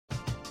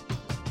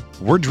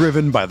We're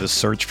driven by the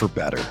search for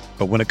better.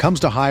 But when it comes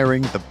to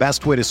hiring, the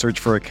best way to search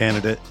for a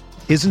candidate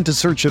isn't to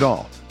search at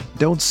all.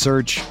 Don't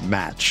search,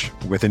 match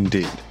with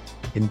Indeed.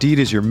 Indeed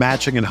is your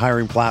matching and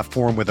hiring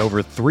platform with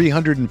over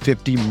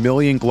 350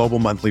 million global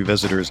monthly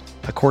visitors,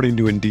 according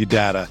to Indeed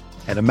data,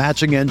 and a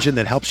matching engine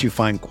that helps you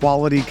find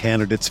quality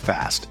candidates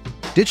fast.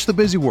 Ditch the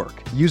busy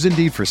work. Use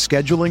Indeed for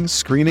scheduling,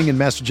 screening, and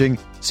messaging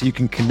so you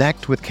can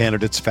connect with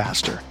candidates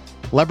faster.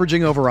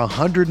 Leveraging over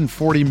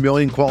 140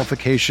 million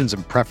qualifications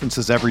and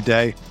preferences every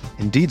day,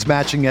 Indeed's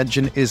matching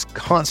engine is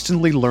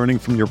constantly learning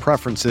from your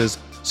preferences,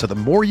 so the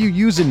more you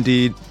use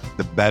Indeed,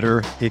 the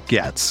better it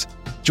gets.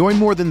 Join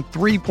more than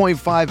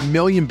 3.5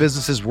 million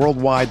businesses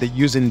worldwide that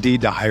use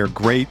Indeed to hire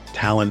great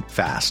talent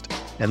fast.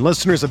 And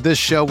listeners of this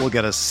show will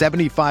get a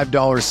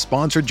 $75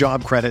 sponsored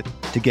job credit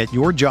to get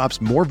your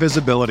jobs more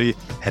visibility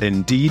at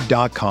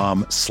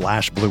Indeed.com/Blue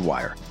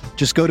Wire.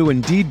 Just go to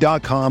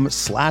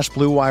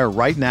Indeed.com/Blue Wire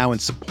right now and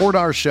support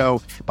our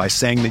show by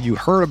saying that you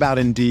heard about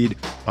Indeed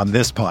on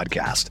this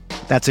podcast.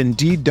 That's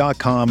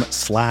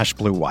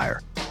Indeed.com/Blue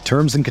Wire.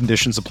 Terms and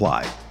conditions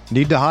apply.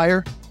 Need to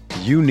hire?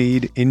 You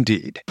need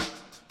Indeed.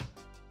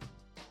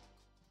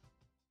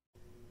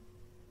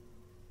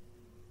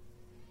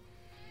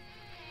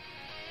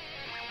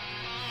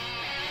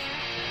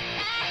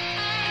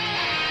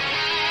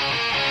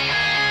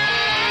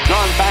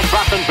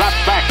 Broughton drops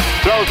back,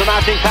 throws an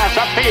arching pass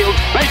upfield.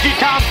 Reggie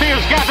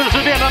Townsend gathers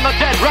it in on a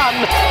dead run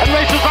and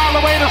races all the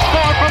way to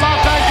score for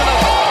Los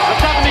Angeles. A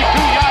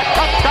 72-yard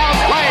touchdown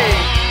play.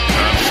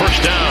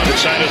 First down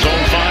inside his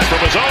own 5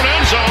 from his own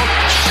end zone.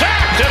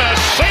 Sacked and a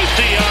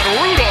safety on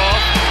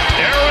Rudolph.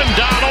 Aaron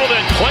Donald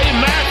and Clay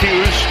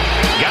Matthews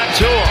got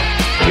to him.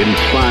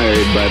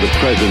 Inspired by the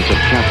presence of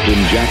Captain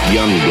Jack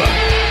Youngblood,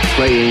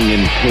 playing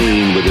in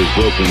pain with his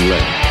broken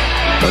leg.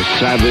 A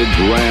savage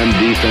Ram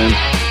defense.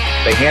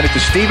 They hand it to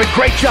Steven.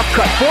 Great jump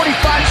cut. 45.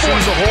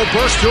 Sees a whole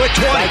burst to it.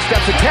 20.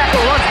 Steps a tackle.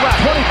 Runs left.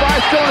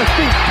 25. Still on his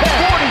feet.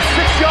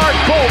 46-yard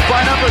goal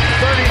by number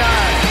 39.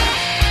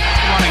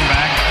 Running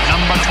back,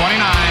 number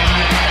 29,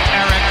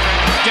 Eric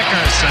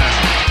Dickerson.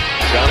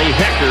 Johnny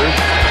Hecker,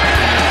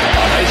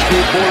 a high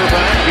school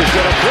quarterback, is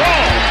going to throw.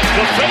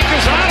 The fake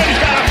is on it.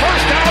 He's got a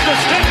first down to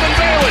Stedman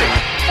Bailey.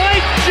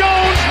 Mike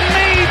Jones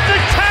made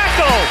the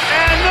tackle,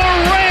 and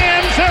the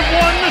Rams have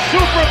won the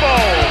Super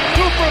Bowl.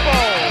 Super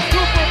Bowl.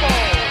 Super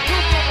Bowl.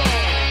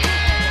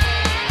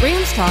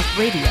 Rams Talk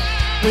Radio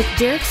with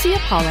Derek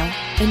Ciapala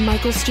and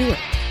Michael Stewart.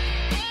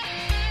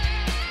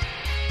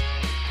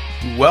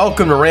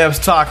 Welcome to Rams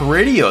Talk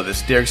Radio.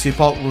 This is Derek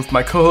Ciapala with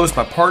my co-host,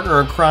 my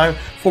partner in crime,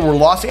 former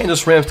Los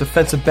Angeles Rams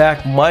defensive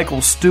back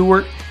Michael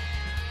Stewart,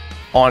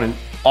 on an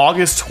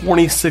August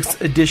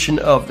 26th edition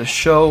of the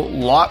show.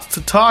 Lots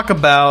to talk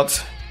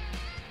about.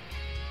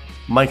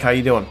 Mike, how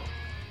you doing?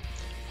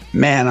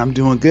 Man, I'm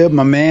doing good.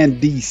 My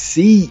man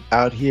DC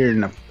out here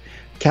in the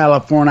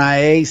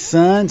California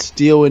sun,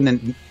 still in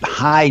the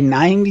high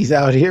 90s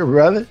out here,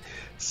 brother.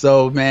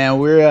 So, man,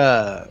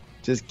 we're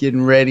just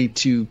getting ready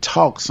to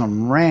talk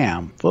some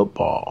Ram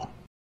football.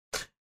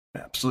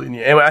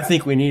 Absolutely. And I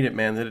think we need it,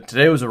 man.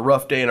 Today was a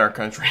rough day in our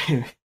country,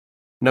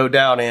 no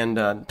doubt, and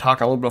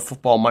talking a little bit of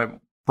football might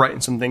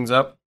brighten some things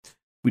up.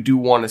 We do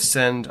want to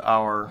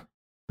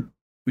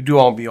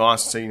be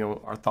honest and say,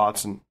 our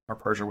thoughts and our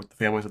pressure with the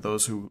families of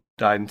those who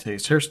died in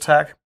today's terrorist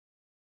attack.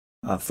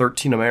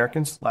 13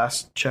 Americans,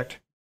 last checked,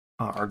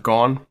 are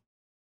gone.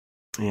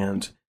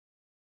 And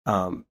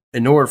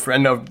in order for, I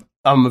know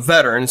I'm a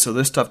veteran, so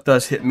this stuff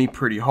does hit me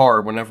pretty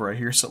hard whenever I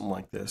hear something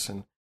like this.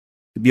 And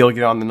to be able to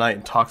get on the night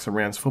and talk some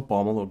Rams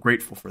football, I'm a little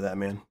grateful for that,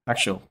 man.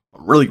 Actually,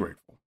 I'm really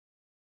grateful.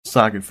 It's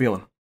not a good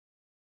feeling.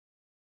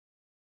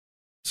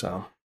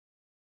 So,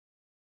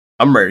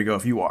 I'm ready to go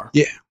if you are.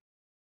 Yeah,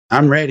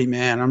 I'm ready,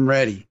 man. I'm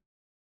ready.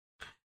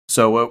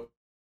 So,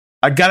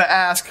 I got to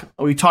ask,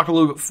 we talked a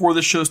little bit before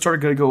the show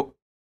started, got to go,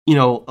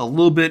 a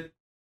little bit.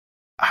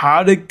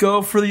 How'd it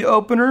go for the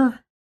opener?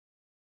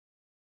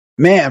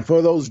 Man,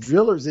 for those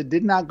drillers, it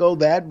did not go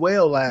that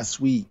well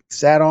last week.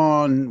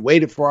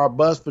 Waited for our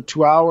bus for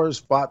 2 hours,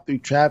 fought through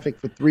traffic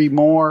for 3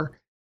 more,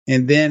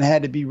 and then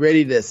had to be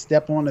ready to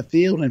step on the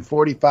field in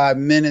 45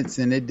 minutes,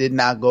 and it did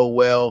not go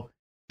well.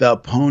 The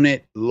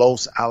opponent,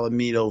 Los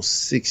Alamitos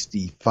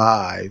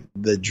 65,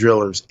 the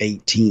drillers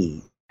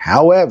 18.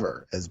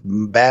 However, as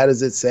bad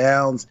as it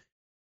sounds,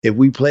 if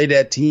we played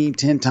that team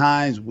 10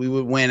 times, we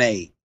would win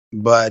 8.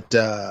 But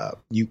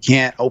you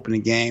can't open a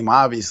game,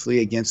 obviously,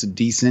 against a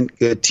decent,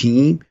 good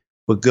team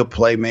with good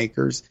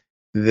playmakers,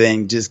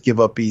 then just give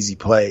up easy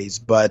plays.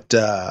 But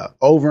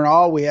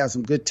overall, we have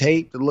some good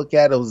tape to look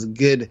at. It was a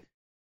good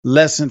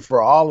lesson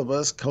for all of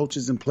us,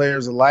 coaches and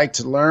players alike,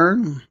 to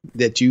learn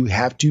that you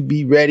have to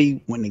be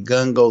ready when the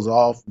gun goes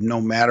off,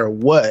 no matter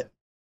what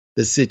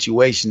the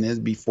situation is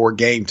before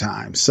game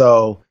time.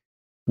 So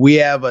we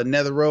have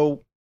another road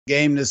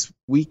game this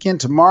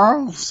weekend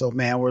tomorrow. So,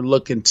 man, we're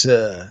looking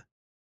to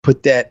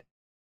put that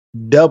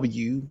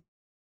W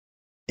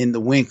in the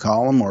win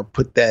column, or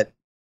put that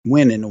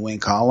win in the win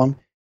column,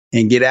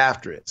 and get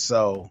after it.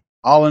 So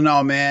all in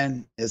all,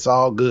 man, it's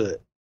all good.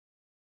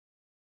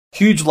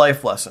 Huge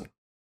life lesson.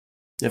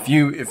 If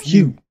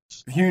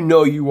you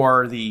know you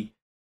are the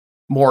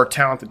more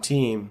talented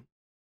team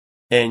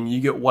and you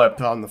get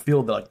wiped on the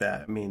field like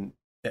that, I mean,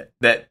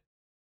 that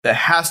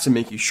has to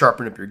make you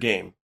sharpen up your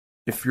game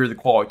if you're the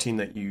quality team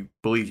that you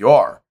believe you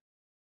are.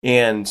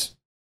 And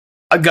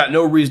I've got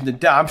no reason to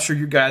doubt. I'm sure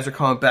you guys are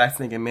coming back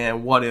thinking,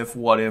 man, what if?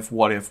 Is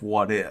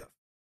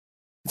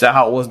that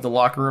how it was in the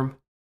locker room?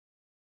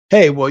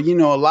 Hey, well,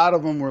 a lot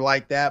of them were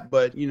like that.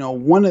 But,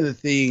 one of the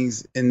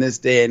things in this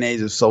day and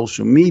age of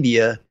social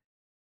media,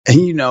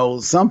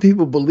 and, some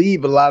people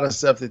believe a lot of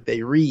stuff that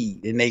they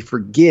read and they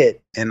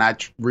forget. And I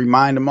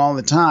remind them all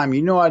the time,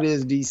 you know how it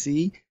is,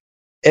 DC.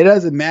 It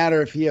doesn't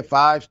matter if he's a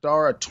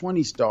 5-star or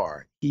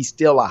 20-star. He's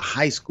still a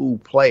high school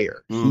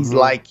player. Mm-hmm. He's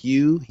like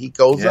you. He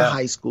goes to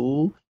high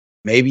school.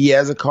 Maybe he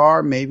has a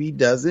car, maybe he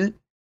doesn't.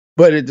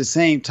 But at the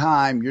same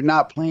time, you're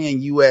not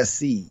playing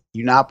USC.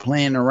 You're not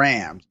playing the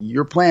Rams.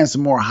 You're playing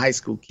some more high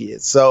school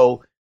kids.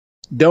 So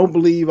don't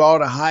believe all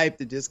the hype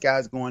that this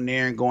guy's going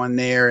there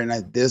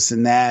and this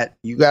and that.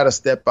 You got to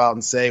step out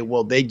and say,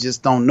 well, they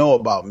just don't know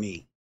about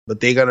me.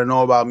 But they're going to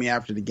know about me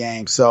after the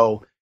game.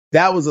 So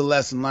that was a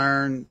lesson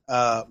learned.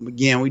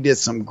 Again, we did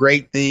some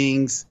great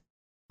things.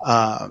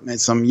 And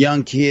some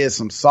young kids,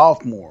 some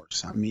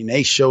sophomores. I mean,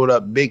 they showed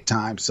up big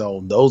time.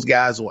 So those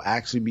guys will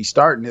actually be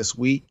starting this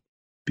week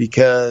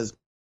because,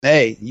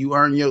 hey, you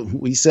earn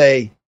we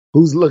say,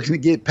 who's looking to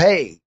get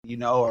paid,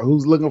 or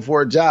who's looking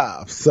for a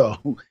job.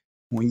 So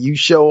when you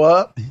show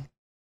up and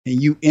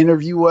you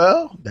interview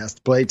well, that's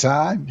the play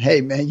time.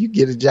 Hey, man, you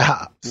get a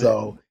job.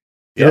 So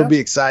it'll be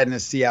exciting to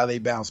see how they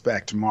bounce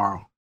back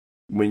tomorrow.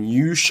 When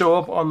you show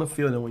up on the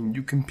field and when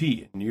you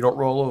compete and you don't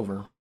roll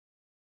over,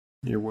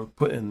 you're worth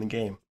putting in the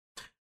game.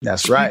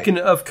 That's right. Speaking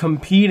of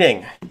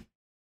competing,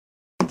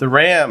 the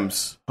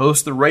Rams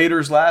host the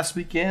Raiders last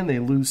weekend. They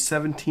lose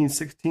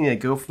 17-16. They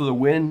go for the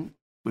win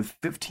with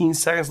 15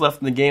 seconds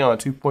left in the game on a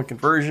 2-point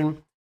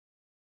conversion,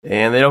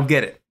 and they don't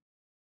get it.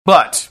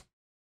 But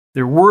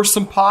there were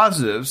some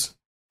positives.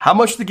 How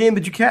much of the game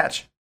did you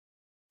catch?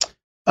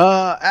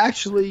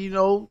 Actually,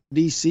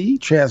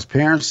 DC,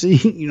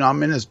 transparency,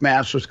 I'm in this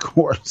master's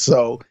course,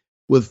 so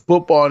with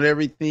football and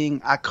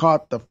everything, I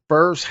caught the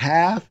first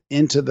half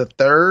into the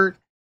third.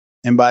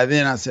 And by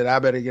then I said, I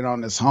better get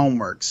on this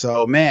homework.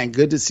 So, man,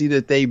 good to see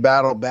that they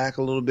battled back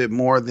a little bit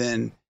more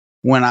than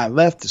when I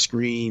left the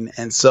screen.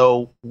 And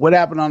so what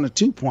happened on the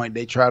 2-point?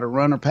 They try to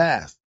run or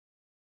pass.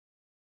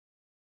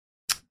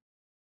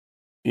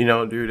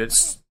 Dude,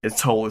 it's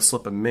totally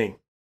slipping me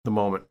the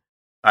moment.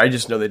 I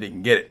just know they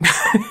didn't get it.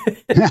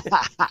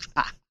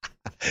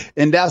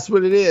 And that's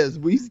what it is.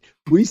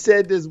 We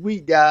said this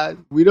week, guys,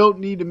 we don't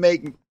need to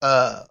make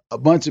a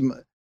bunch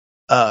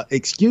of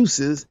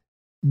excuses.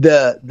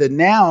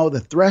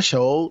 The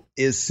threshold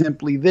is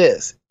simply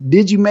this: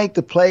 did you make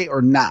the play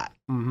or not?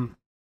 Mm-hmm.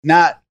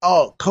 Not,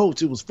 oh,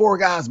 coach, it was 4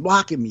 guys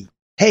blocking me.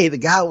 Hey, the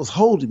guy was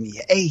holding me.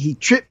 Hey, he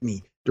tripped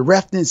me. The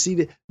ref didn't see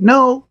it.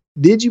 No,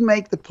 did you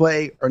make the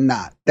play or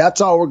not? That's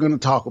all we're going to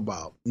talk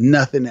about.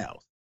 Nothing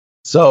else.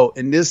 So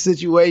in this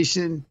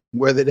situation,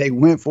 whether they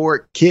went for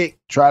it, kick,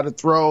 try to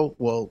throw,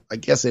 well, I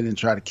guess they didn't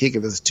try to kick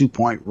if it's a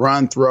 2-point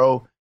run,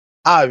 throw,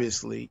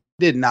 obviously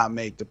did not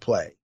make the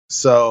play.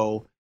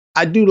 So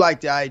I do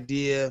like the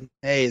idea.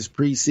 Hey, it's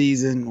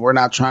preseason. We're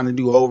not trying to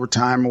do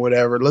overtime or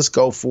whatever. Let's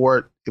go for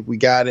it. If we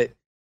got it,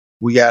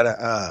 we got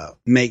to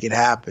make it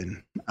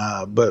happen.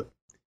 But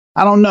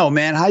I don't know,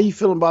 man. How you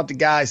feeling about the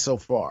guys so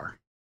far?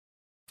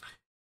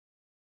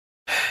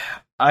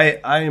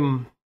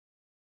 I'm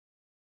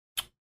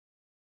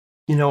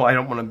I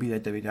don't want to be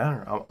that Debbie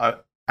Downer.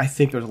 I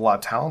think there's a lot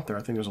of talent there.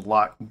 I think there's a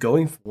lot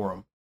going for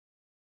them.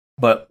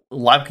 But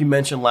like you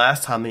mentioned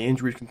last time, the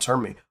injuries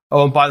concern me.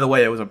 Oh, and by the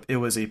way, it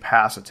was a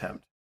pass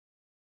attempt.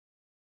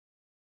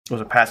 It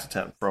was a pass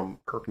attempt from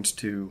Perkins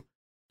to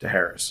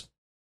Harris.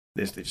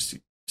 They just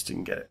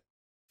didn't get it.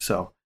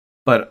 So,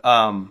 but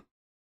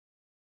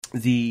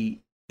the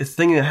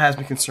thing that has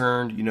me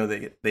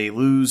concerned, they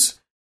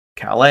lose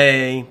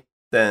Calais.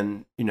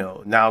 Then,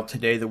 now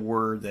today the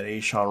word that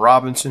A'Shawn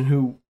Robinson,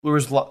 who there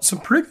was some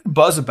pretty good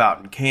buzz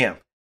about in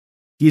camp,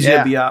 he's going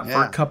to be out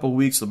for a couple of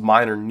weeks with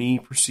minor knee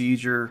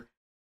procedure.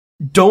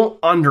 Don't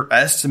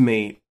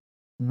underestimate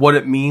what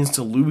it means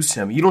to lose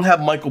him. You don't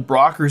have Michael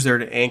Brockers there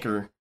to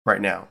anchor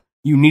right now.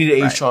 You needed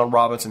A'Shawn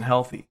Robinson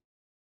healthy.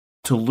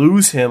 To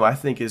lose him, I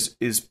think,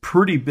 is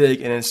pretty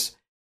big, and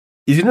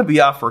he's going to be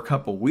out for a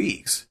couple of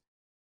weeks.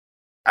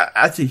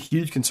 That's a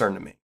huge concern to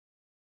me.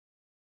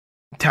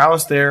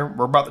 Talent's there.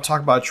 We're about to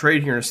talk about a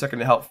trade here in a second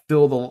to help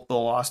fill the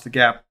loss, the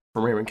gap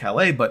from Raymond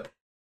Calais. But,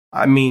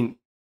 I mean,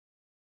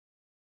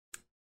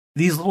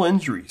 these little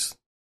injuries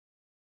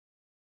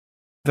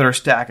that are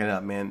stacking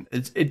up, man,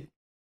 it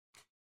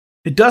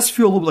does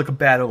feel a little bit like a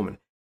bad omen.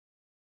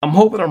 I'm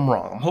hoping I'm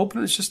wrong. I'm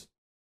hoping it's just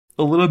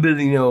a little bit,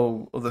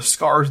 of the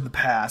scars of the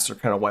past are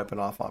kind of wiping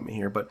off on me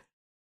here. But,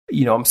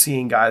 I'm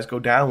seeing guys go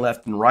down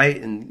left and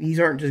right, and these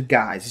aren't just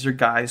guys. These are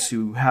guys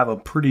who have a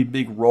pretty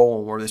big role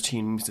in where this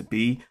team needs to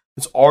be.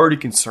 There's already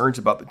concerns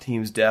about the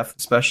team's depth,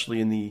 especially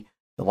in the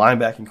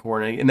linebacking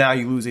corner. And now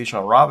you lose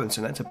A'Shawn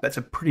Robinson. That's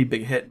a pretty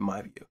big hit in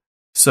my view.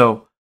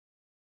 So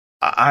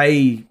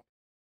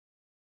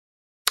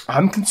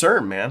I'm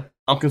concerned, man.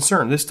 I'm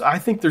concerned. I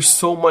think there's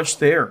so much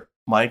there,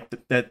 Mike,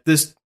 that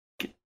this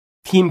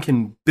team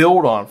can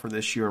build on for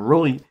this year and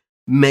really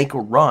make a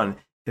run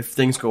if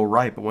things go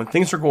right. But when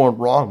things are going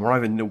wrong, we're not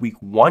even into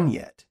week 1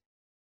 yet.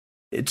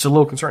 It's a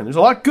little concerning. There's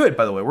a lot good,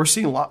 by the way. We're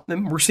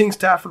seeing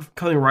Stafford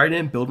coming right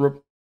in,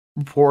 building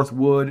rapport with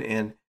Wood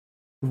and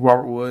with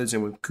Robert Woods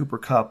and with Cooper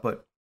Kupp.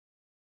 But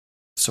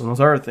some of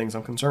those other things,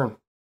 I'm concerned.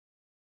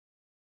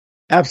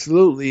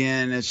 Absolutely,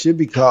 and it should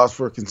be cause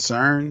for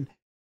concern.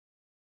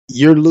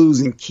 You're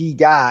losing key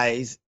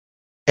guys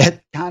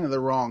at kind of the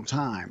wrong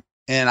time.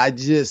 And I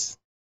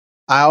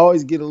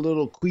always get a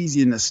little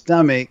queasy in the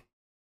stomach.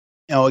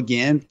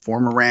 Again,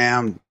 former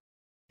Ram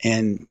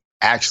and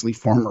actually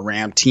former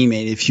Ram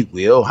teammate, if you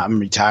will. I'm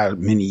retired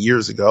many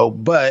years ago,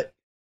 but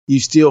you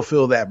still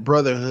feel that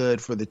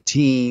brotherhood for the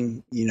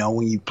team,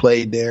 when you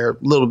played there, a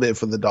little bit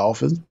for the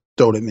Dolphins,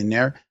 throw them in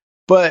there.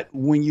 But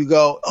when you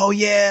go, oh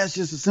yeah, it's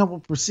just a simple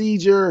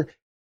procedure,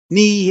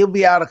 he'll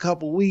be out a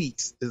couple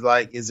weeks. It's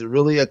like, is it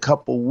really a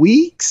couple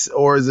weeks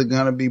or is it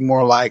going to be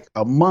more like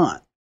a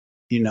month,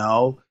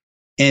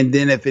 And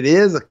then if it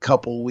is a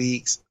couple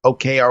weeks,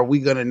 okay, are we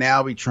going to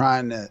now be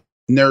trying to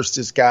nurse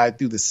this guy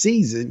through the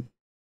season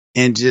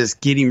and just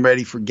get him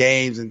ready for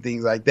games and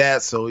things like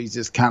that? So he's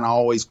just kind of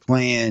always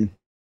playing,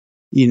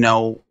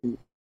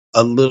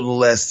 a little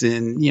less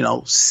than,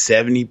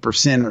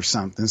 70% or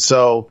something.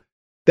 So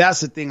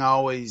that's the thing I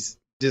always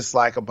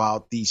dislike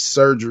about these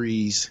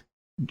surgeries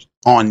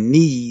on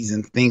knees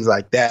and things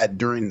like that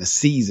during the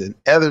season.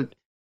 Other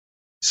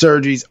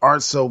surgeries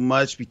aren't so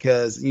much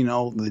because,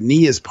 the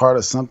knee is part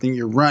of something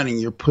you're running,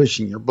 you're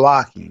pushing, you're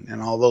blocking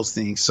and all those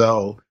things.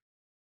 So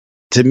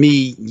to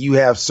me, you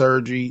have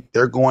surgery,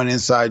 they're going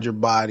inside your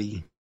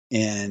body.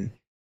 And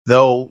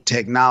though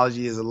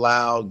technology has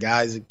allowed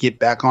guys to get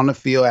back on the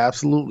field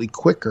absolutely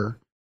quicker,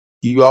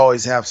 you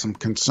always have some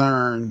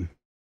concern,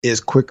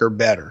 is quicker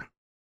better?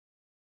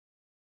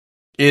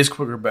 Is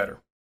quicker better?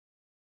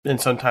 And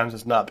sometimes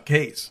it's not the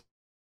case.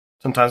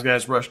 Sometimes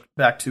guys rush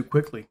back too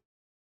quickly.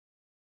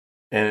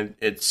 And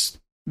it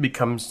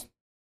becomes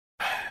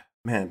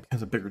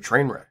a bigger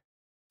train wreck.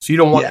 So you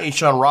don't want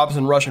A'Shawn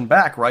Robinson rushing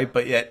back, right?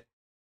 But yet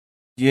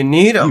you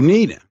need him. You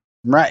need him,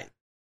 right?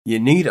 You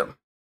need him.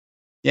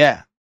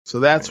 Yeah. So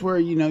that's where,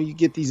 you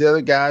get these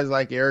other guys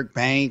like Eric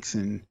Banks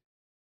and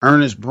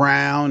Ernest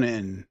Brown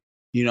and,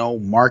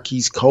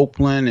 Marquise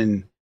Copeland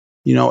and,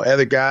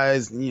 other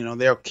guys,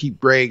 they'll keep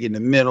Greg in the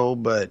middle.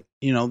 But,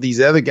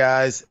 these other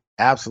guys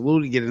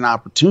absolutely get an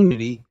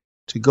opportunity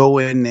to go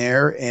in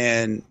there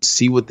and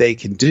see what they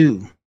can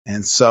do.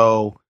 And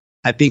so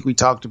I think we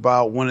talked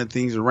about one of the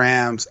things the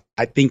Rams,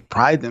 I think,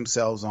 pride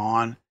themselves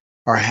on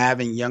are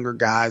having younger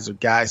guys or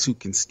guys who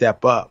can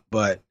step up.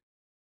 But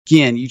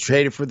again, you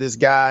traded for this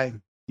guy,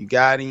 you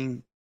got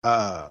him.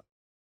 Traded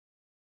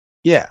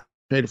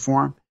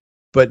for him.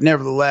 But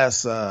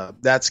nevertheless,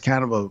 that's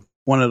kind of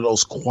one of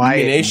those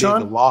quiet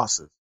big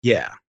losses.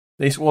 Yeah.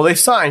 They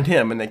signed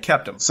him and they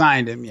kept him.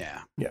 Signed him,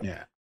 yeah.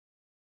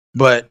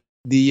 But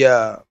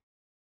the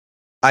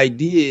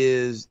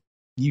idea is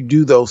you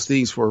do those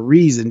things for a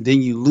reason,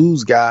 then you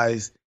lose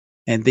guys,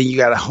 and then you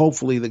got to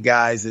hopefully the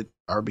guys that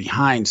are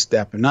behind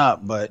stepping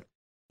up. But,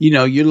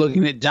 you're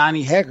looking at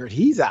Johnny Heckard,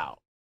 he's out.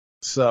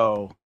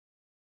 So,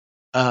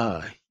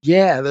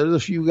 there's a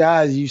few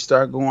guys you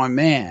start going,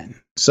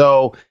 man.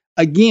 So,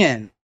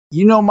 again,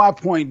 my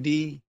point,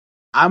 D.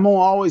 I'm going to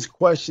always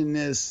question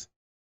this.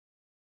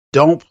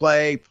 Don't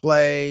play.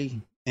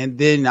 And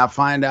then I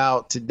find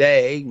out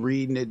today,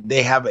 reading that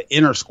they have an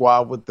inner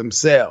squad with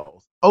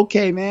themselves.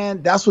 Okay,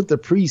 man, that's what the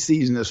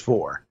preseason is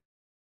for.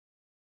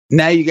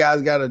 Now you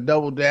guys got to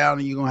double down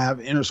and you're going to have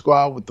an inner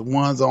squad with the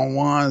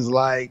ones-on-ones.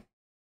 Like,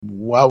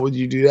 why would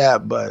you do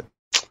that? But,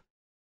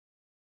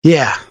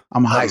 yeah,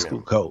 I'm a high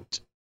school coach.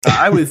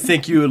 I would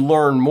think you would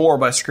learn more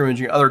by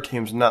scrimmaging other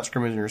teams and not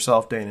scrimmaging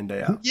yourself day in and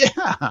day out.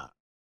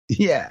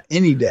 Yeah,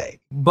 any day.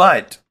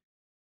 But,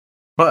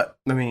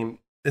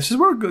 this is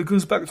where it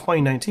goes back to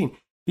 2019.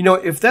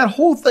 If that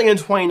whole thing in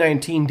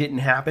 2019 didn't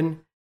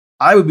happen,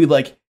 I would be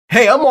like,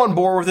 hey, I'm on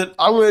board with it.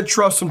 I'm going to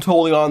trust him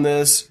totally on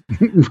this.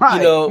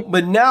 Right.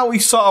 But now we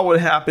saw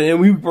what happened, and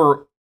we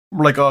were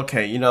like,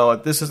 okay,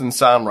 this doesn't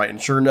sound right. And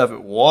sure enough,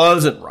 it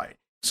wasn't right.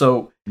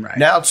 So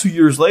now 2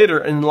 years later,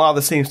 and a lot of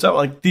the same stuff,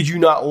 like, did you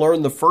not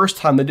learn the first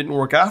time that didn't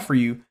work out for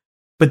you?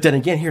 But then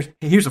again,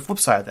 here's the flip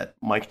side of that,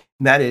 Mike,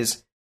 and that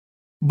is,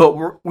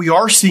 but we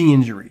are seeing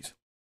injuries.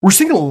 We're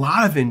seeing a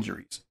lot of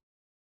injuries.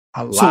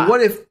 A lot. So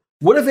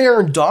what if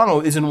Aaron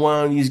Donald is in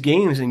one of these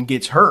games and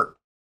gets hurt?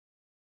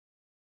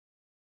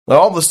 Like,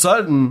 all of a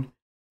sudden,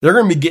 they're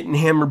going to be getting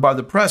hammered by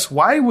the press.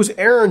 Why was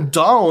Aaron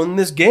Donald in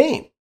this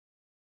game?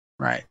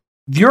 Right.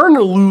 You're in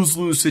a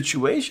lose-lose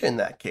situation in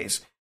that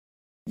case.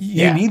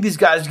 You need these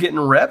guys getting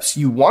reps.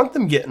 You want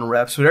them getting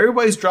reps, but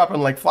everybody's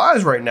dropping like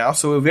flies right now.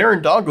 So if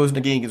Aaron Donald goes in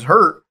the game and gets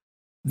hurt,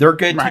 they're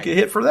going to take a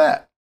hit for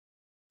that.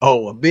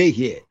 Oh, a big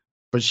hit,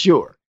 for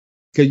sure.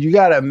 Because you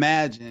got to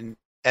imagine,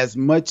 as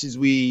much as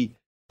we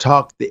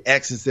talk the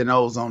X's and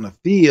O's on the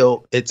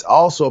field, it's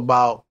also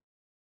about,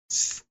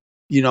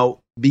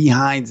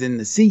 behinds in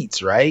the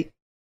seats, right?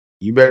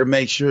 You better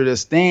make sure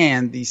these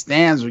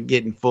stands are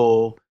getting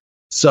full.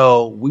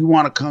 So we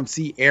want to come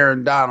see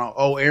Aaron Donald.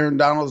 Oh, Aaron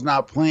Donald's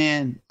not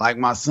playing. Like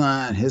my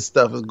son, his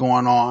stuff is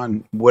going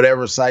on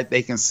whatever site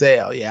they can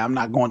sell. Yeah, I'm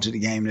not going to the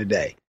game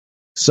today.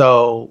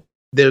 So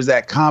there's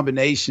that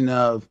combination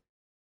of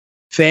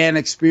fan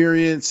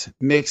experience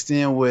mixed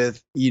in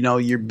with,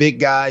 your big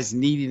guys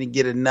needing to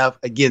get enough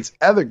against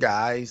other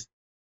guys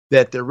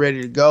that they're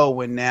ready to go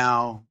when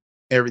now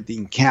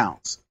everything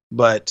counts.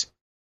 But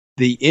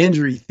the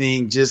injury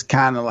thing just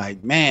kind of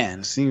like,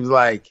 man, it seems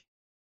like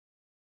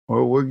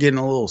we're getting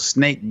a little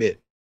snake bit.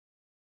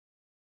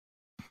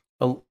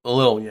 A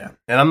little, yeah.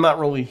 And I'm not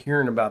really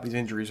hearing about these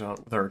injuries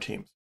with our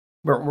teams.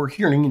 We're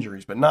hearing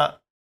injuries, but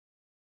not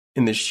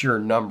in the sheer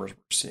numbers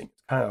we're seeing.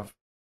 It's kind of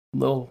a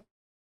little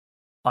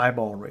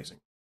eyeball raising.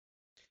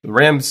 The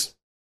Rams,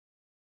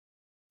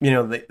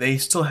 they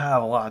still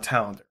have a lot of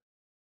talent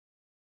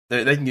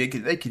there.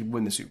 They could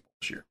win the Super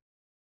Bowl this year.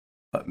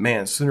 But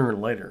man, sooner or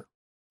later,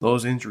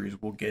 those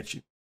injuries will get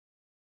you.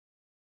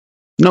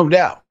 No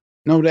doubt.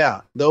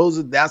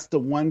 That's the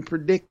one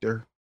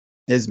predictor.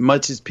 As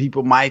much as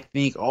people might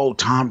think, oh,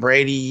 Tom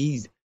Brady,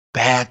 he's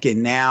back,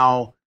 and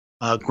now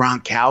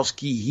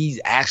Gronkowski,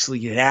 he's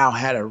actually now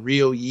had a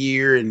real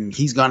year, and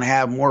he's going to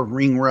have more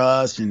ring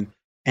rust, and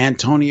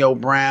Antonio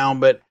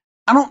Brown. But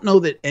I don't know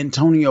that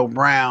Antonio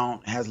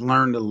Brown has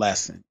learned a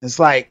lesson. It's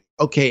like,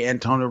 okay,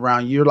 Antonio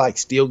Brown, you're like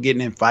still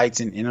getting in fights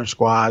in inner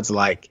squads.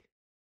 Like,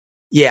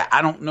 yeah,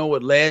 I don't know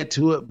what led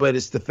to it, but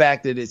it's the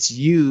fact that it's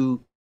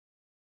you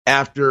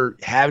after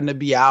having to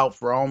be out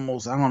for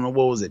almost,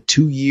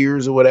 2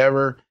 years or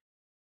whatever.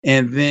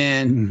 And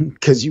then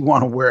because you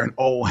want to wear an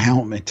old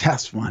helmet,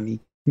 that's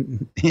funny.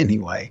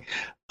 Anyway,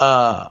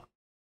 but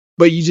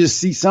you just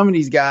see some of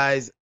these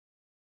guys,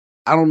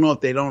 I don't know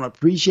if they don't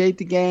appreciate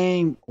the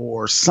game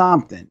or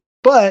something.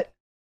 But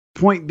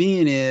point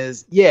being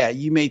is, yeah,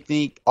 you may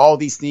think all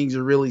these things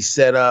are really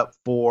set up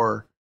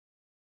for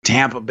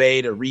Tampa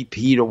Bay to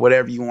repeat or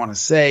whatever you want to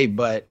say,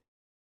 but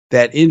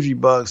that injury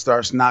bug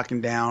starts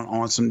knocking down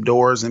on some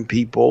doors and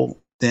people,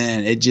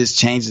 then it just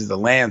changes the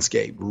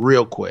landscape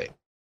real quick.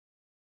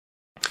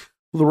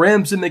 Well, the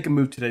Rams did make a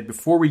move today.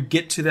 Before we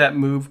get to that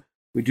move,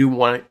 we do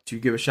want to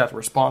give a shout out to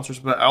our sponsors,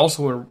 but I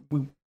also want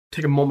to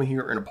take a moment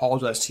here and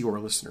apologize to our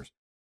listeners.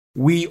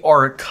 We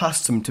are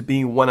accustomed to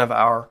being one of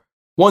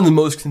the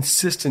most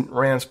consistent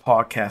Rams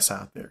podcasts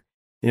out there.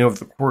 Over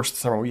the course of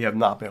the summer, we have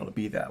not been able to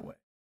be that way.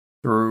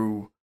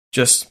 Through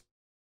just,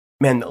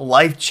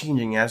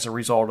 life-changing as a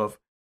result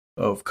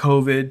of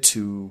COVID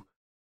to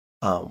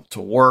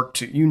work,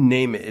 to you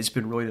name it, it's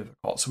been really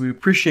difficult. So we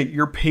appreciate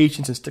your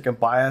patience and sticking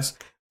by us.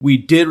 We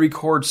did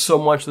record so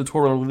much of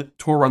the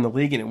tour around the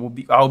league,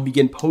 and I'll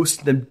begin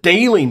posting them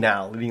daily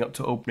now, leading up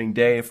to opening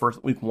day,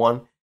 first week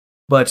 1.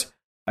 But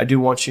I do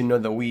want you to know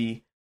that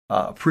we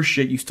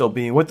appreciate you still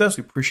being with us.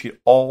 We appreciate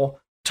all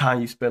the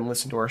time you spend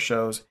listening to our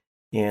shows,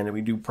 and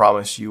we do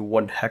promise you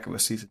one heck of a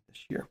season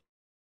this year.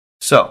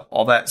 So,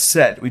 all that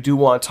said, we do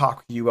want to talk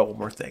with you about one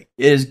more thing.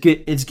 It's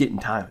getting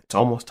time. It's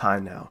almost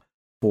time now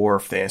for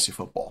fantasy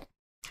football.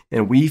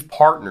 And we've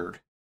partnered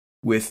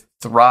with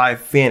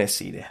Thrive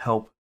Fantasy to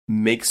help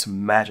make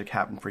some magic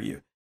happen for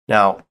you.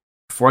 Now,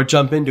 before I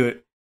jump into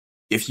it,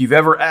 if you've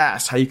ever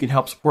asked how you can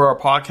help support our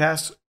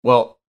podcast,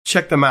 well,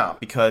 check them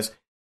out, because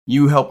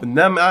you helping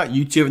them out,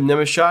 you giving them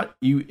a shot,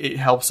 it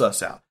helps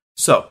us out.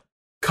 So,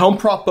 come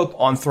prop up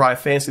on Thrive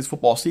Fantasy's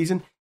football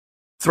season.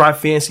 Thrive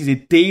Fantasy is a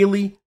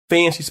daily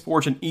fantasy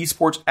sports and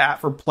esports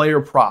app for player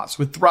props.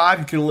 With Thrive,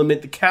 you can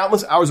eliminate the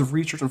countless hours of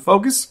research and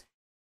focus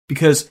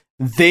because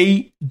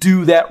they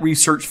do that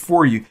research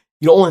for you.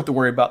 You don't have to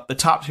worry about the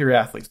top tier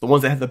athletes, the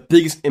ones that have the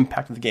biggest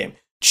impact on the game.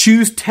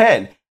 Choose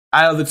 10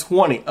 out of the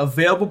 20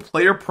 available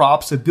player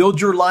props to build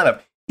your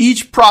lineup.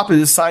 Each prop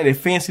is assigned a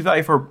fantasy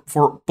value for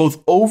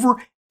both over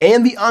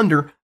and the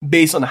under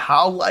based on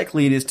how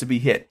likely it is to be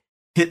hit.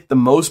 Hit the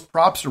most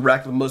props to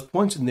rack the most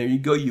points, and there you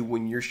go. You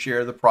win your share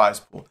of the prize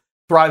pool.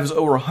 Thrive is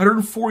over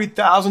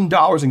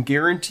 $140,000 in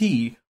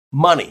guaranteed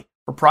money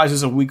for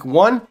prizes in week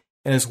 1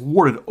 and has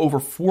awarded over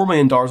 $4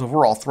 million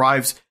overall.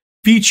 Thrive's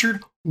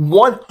featured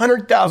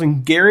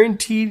 $100,000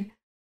 guaranteed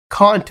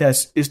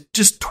contest is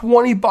just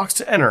 $20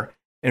 to enter,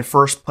 and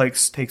first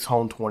place takes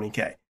home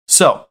 $20K.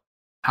 So,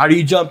 how do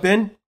you jump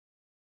in?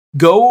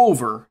 Go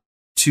over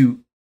to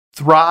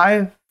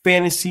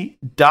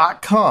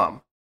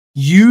thrivefantasy.com.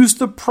 Use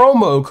the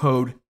promo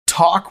code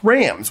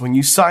TALKRAMS when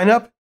you sign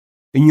up,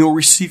 and you'll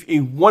receive a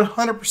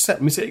 100%,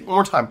 let me say it one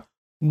more time,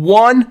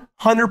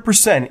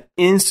 100%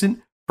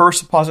 instant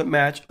first deposit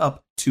match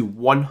up to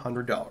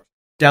 $100.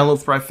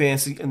 Download Thrive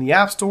Fantasy in the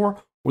App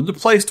Store or the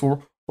Play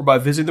Store, or by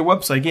visiting their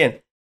website. Again,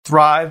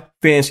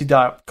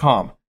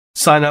 thrivefantasy.com.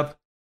 Sign up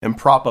and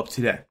prop up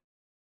today.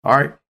 All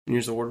right, and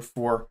here's the word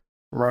from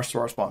our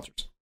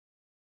sponsors.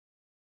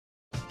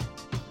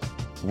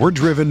 We're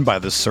driven by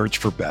the search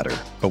for better.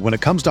 But when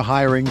it comes to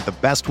hiring, the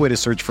best way to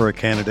search for a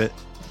candidate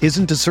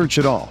isn't to search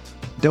at all.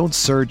 Don't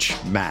search,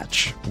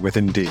 match with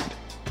Indeed.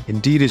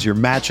 Indeed is your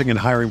matching and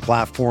hiring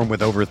platform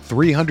with over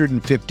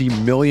 350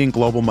 million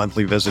global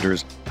monthly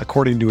visitors,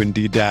 according to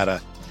Indeed data,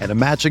 and a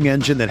matching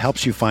engine that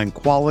helps you find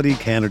quality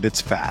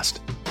candidates fast.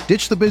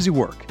 Ditch the busy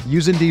work.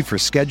 Use Indeed for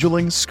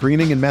scheduling,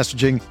 screening, and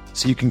messaging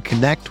so you can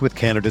connect with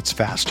candidates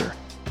faster.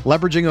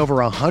 Leveraging over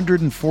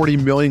 140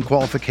 million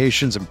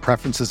qualifications and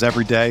preferences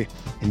every day,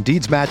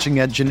 Indeed's matching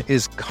engine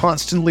is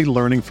constantly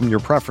learning from your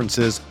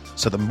preferences,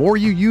 so the more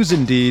you use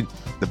Indeed,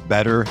 the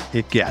better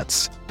it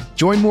gets.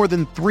 Join more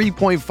than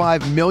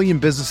 3.5 million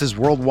businesses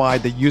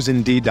worldwide that use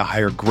Indeed to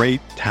hire great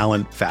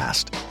talent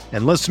fast.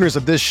 And listeners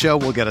of this show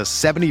will get a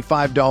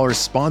 $75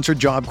 sponsored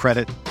job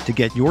credit to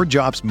get your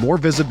jobs more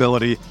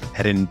visibility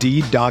at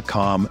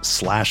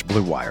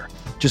Indeed.com/Blue Wire.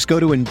 Just go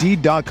to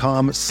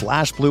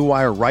Indeed.com/Blue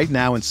Wire right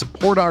now and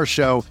support our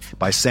show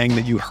by saying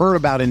that you heard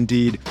about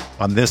Indeed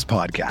on this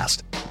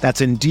podcast. That's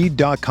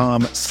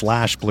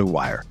Indeed.com/Blue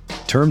Wire.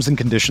 Terms and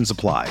conditions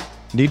apply.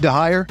 Need to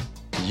hire?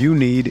 You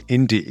need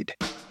Indeed.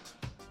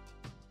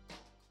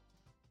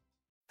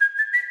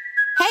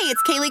 Hey,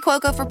 it's Kaylee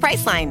Cuoco for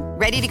Priceline.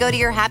 Ready to go to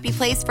your happy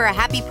place for a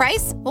happy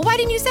price? Well, why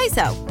didn't you say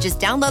so? Just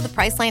download the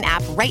Priceline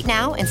app right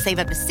now and save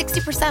up to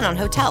 60% on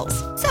hotels.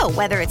 So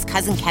whether it's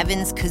Cousin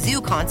Kevin's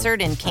Kazoo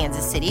Concert in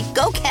Kansas City,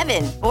 go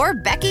Kevin, or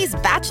Becky's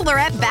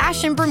Bachelorette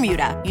Bash in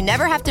Bermuda, you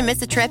never have to miss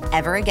a trip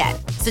ever again.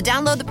 So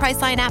download the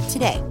Priceline app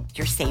today.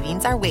 Your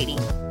savings are waiting.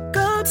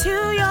 Go to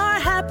your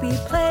happy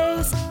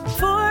place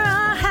for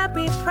a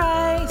happy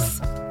price.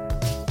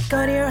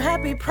 Go to your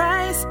happy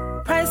price,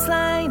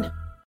 Priceline.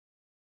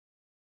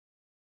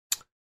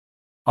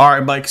 All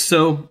right, Mike.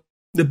 So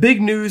the big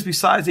news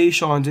besides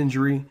A'Shawn's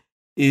injury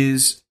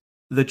is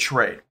the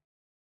trade.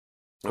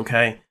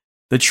 Okay.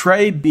 The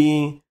trade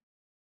being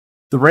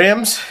the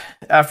Rams,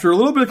 after a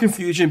little bit of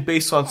confusion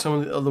based on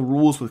some of the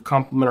rules with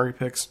complimentary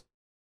picks,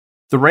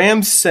 the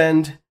Rams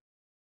send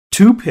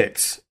 2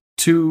 picks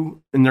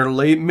in their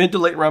mid to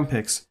late round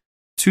picks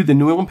to the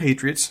New England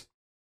Patriots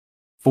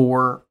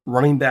for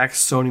running back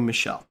Sony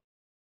Michel.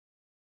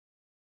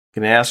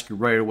 Can I ask you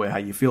right away how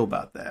you feel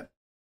about that?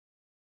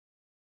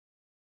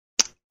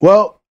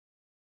 Well,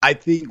 I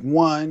think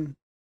 1,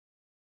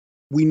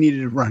 we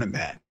needed a running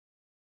back.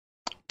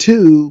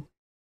 2,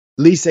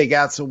 at least they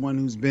got someone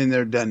who's been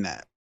there, done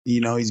that.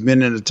 You know, he's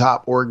been in a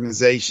top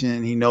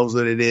organization. He knows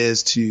what it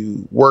is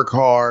to work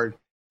hard.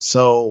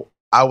 So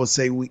I would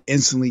say we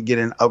instantly get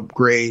an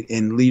upgrade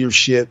in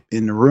leadership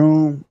in the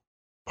room,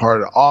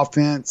 part of the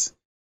offense,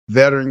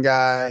 veteran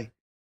guy,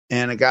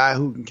 and a guy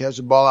who can catch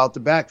the ball out the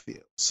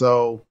backfield.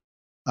 So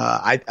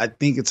I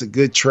think it's a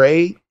good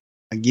trade.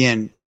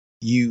 Again,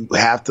 you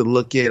have to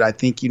look at, I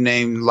think you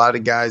named a lot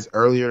of guys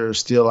earlier that are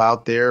still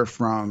out there,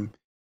 from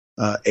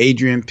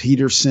Adrian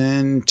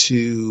Peterson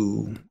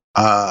to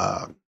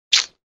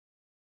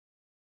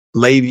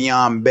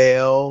Le'Veon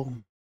Bell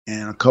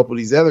and a couple of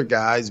these other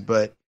guys.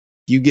 But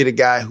you get a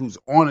guy who's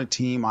on a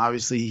team.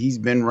 Obviously, he's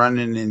been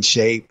running in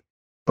shape.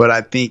 But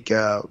I think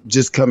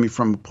just coming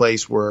from a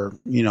place where,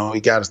 you know, he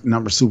got a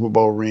number of Super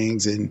Bowl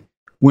rings and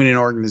winning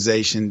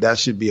organization, that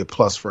should be a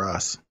plus for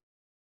us.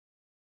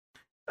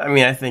 I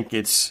mean, I think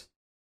it's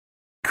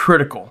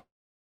critical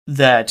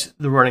that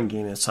the running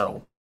game is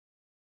settled.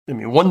 I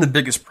mean, one of the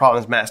biggest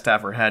problems Matt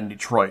Stafford had in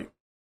Detroit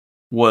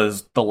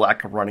was the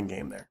lack of running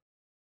game there.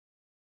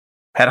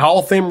 Had Hall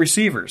of Fame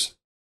receivers,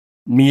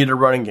 needed a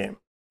running game.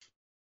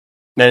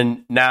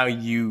 And now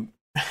I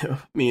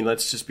mean,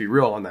 let's just be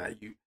real on that.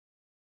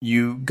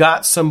 You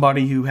got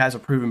somebody who has a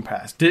proven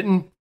past.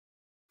 Didn't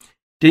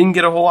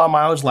get a whole lot of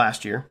mileage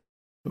last year,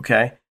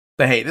 okay?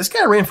 But hey, this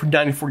guy ran for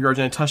 94 yards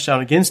and a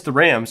touchdown against the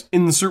Rams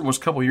in the Super Bowl a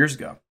couple years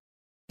ago.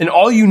 And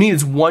all you need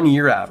is 1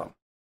 year out of him.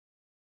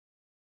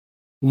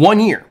 1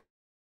 year.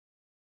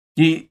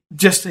 The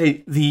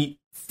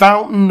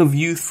fountain of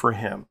youth for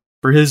him,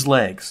 for his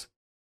legs.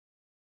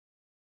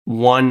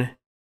 1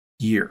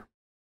 year.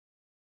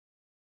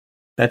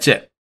 That's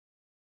it.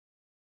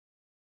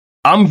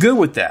 I'm good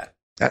with that.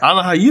 I don't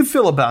know how you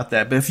feel about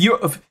that, but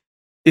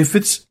if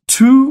it's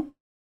 2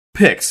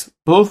 picks,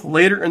 both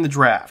later in the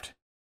draft,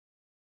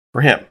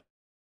 for him,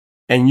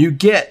 and you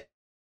get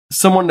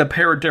someone to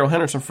pair with Darrell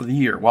Henderson for the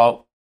year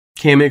while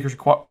Cam Akers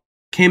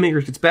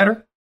gets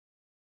better,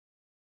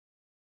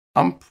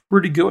 I'm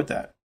pretty good with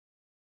that.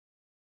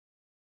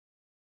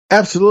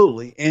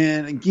 Absolutely.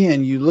 And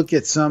again, you look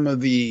at some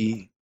of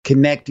the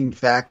connecting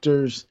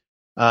factors.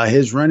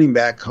 His running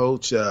back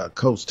coach,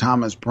 Coach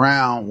Thomas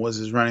Brown, was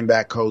his running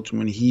back coach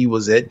when he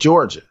was at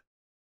Georgia.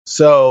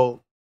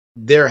 So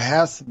there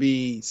has to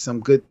be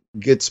some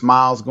good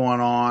smiles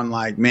going on.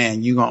 Like,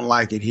 man, you're going to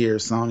like it here,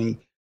 Sony.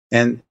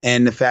 And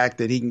the fact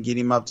that he can get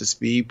him up to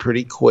speed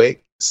pretty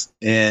quick.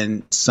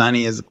 And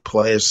Sony as a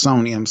player,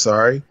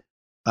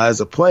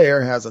 as a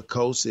player, has a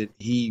coach that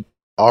he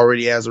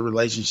already has a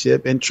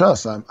relationship and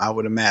trust, I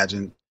would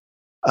imagine.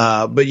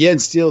 But yet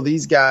and still,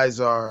 these guys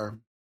are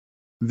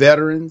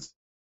veterans.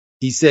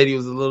 He said he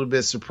was a little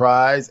bit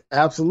surprised.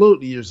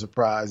 Absolutely, you're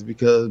surprised,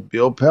 because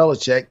Bill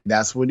Belichick,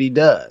 that's what he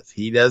does.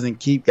 He doesn't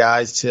keep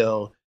guys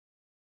till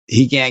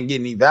he can't get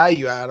any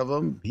value out of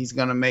them. He's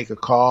going to make a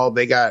call.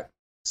 They got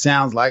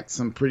Sounds like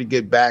some pretty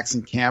good backs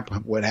in camp,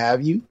 what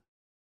have you.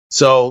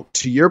 So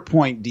to your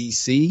point,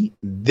 DC,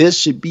 this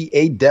should be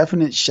a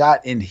definite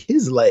shot in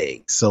his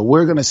leg. So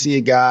we're going to see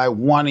a guy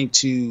wanting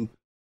to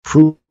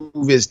prove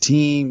his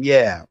team.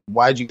 Yeah,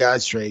 why'd you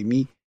guys trade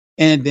me?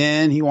 And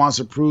then he wants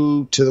to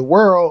prove to the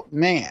world,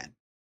 man,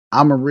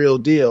 I'm a real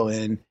deal.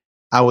 And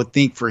I would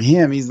think for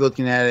him, he's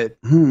looking at it,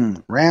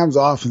 Rams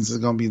offense is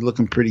going to be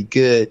looking pretty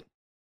good.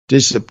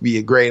 This should be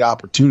a great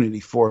opportunity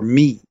for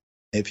me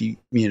if he,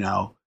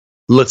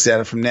 looks at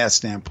it from that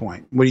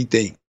standpoint. What do you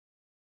think?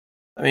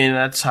 I mean,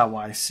 that's how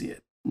I see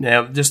it.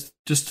 Now, just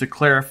to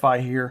clarify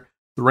here,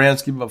 the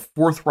Rams give him a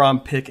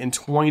 4th-round pick in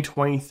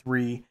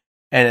 2023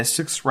 and a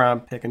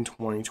 6th-round pick in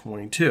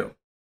 2022.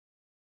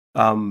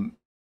 I'm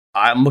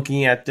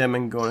looking at them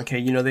and going,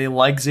 okay, they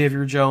like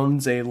Xavier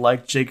Jones, they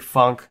like Jake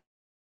Funk,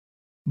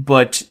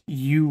 but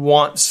you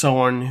want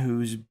someone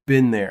who's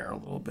been there a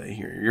little bit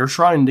here. You're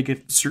trying to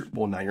get to the Super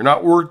Bowl now. You're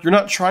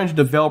not trying to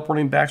develop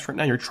running backs right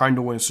now. You're trying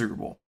to win a Super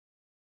Bowl.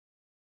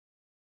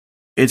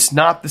 It's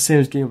not the same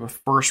as getting a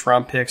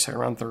 1st-round pick,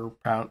 2nd-round,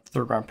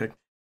 3rd-round pick.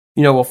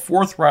 A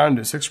 4th-round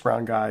to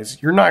 6th-round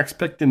guys, you're not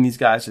expecting these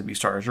guys to be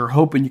stars. You're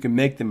hoping you can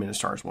make them into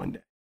stars one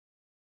day.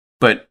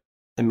 But,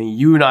 I mean,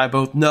 you and I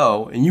both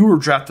know, and you were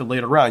drafted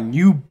later round,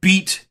 you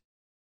beat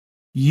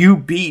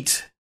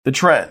the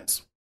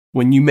trends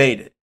when you made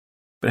it.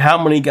 But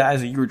how many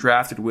guys that you were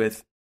drafted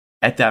with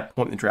at that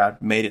point in the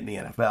draft made it in the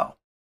NFL?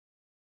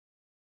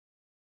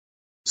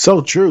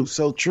 So true,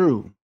 so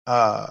true.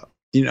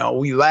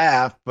 We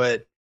laugh,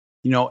 but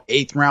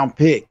 8th round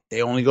pick,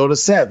 they only go to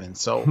 7.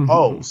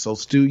 So, so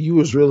Stu, you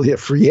was really a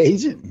free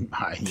agent?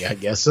 I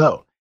guess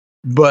so.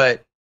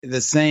 But at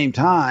the same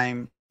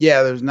time,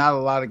 yeah, there's not a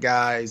lot of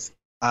guys.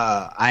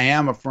 I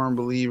am a firm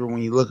believer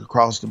when you look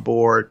across the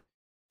board,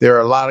 there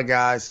are a lot of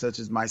guys such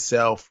as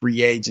myself,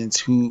 free agents,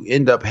 who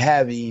end up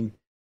having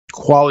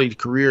quality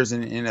careers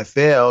in the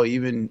NFL,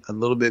 even a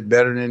little bit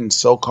better than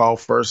so-called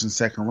 1st and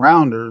 2nd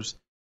rounders.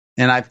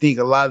 And I think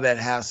a lot of that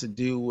has to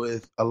do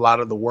with a lot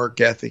of the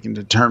work ethic and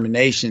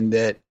determination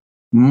that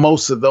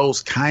most of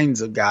those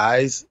kinds of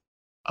guys,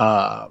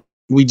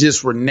 we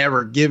just were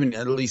never given,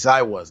 at least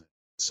I wasn't.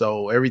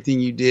 So everything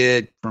you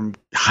did from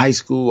high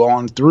school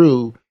on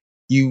through,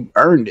 you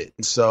earned it.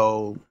 And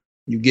so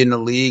you get in the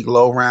league,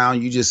 low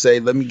round, you just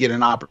say, let me get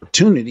an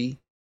opportunity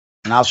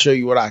and I'll show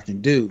you what I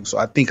can do. So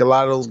I think a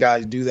lot of those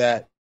guys do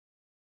that.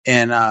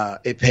 And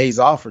it pays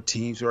off for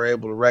teams who are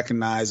able to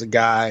recognize a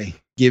guy,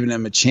 giving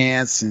them a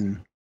chance,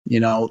 and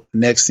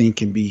next thing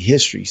can be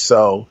history.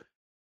 So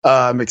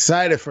I'm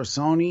excited for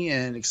Sony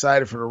and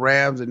excited for the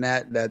Rams in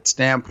that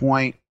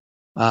standpoint,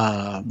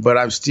 but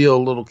I'm still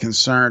a little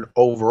concerned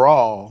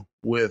overall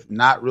with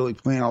not really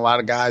playing a lot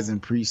of guys in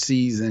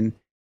preseason,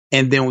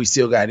 and then we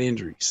still got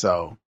injuries.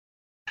 So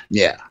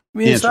yeah, I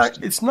mean,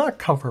 it's not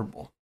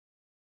comfortable.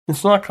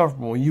 It's not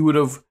comfortable. You would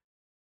have,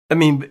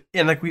 and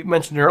like we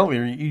mentioned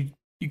earlier,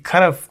 you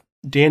kind of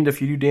damned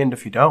if you do, damned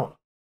if you don't.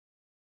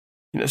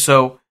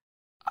 So,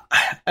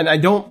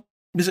 and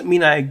doesn't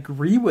mean I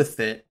agree with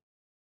it,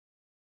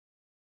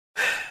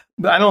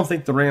 but I don't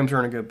think the Rams are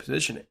in a good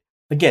position.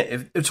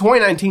 Again, if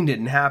 2019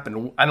 didn't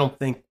happen, I don't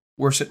think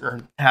we're sitting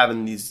there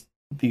having these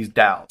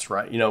doubts,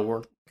 right?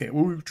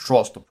 We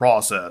trust the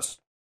process.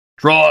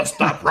 Trust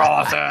the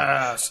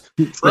process.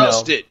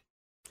 Trust it.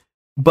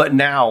 But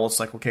now it's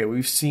like, okay,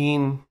 we've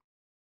seen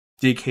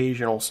the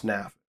occasional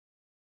snap.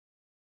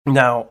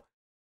 Now,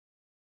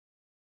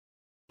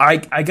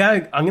 I'm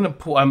gonna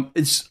pull.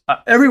 It's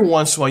every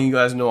once in a while, you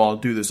guys know I'll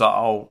do this.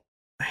 I'll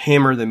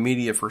hammer the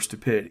media for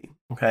stupidity.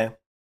 Okay,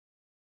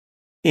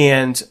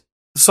 and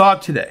saw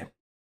it today,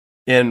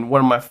 and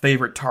one of my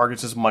favorite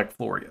targets is Mike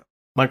Florio.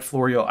 Mike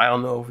Florio, I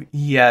don't know if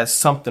he has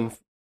some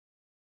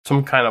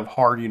kind of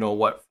hard,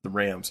 for the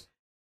Rams,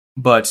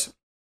 but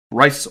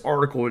writes this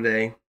article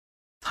today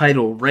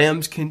titled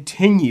 "Rams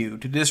Continue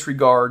to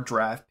Disregard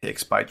Draft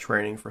Picks by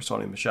Trading for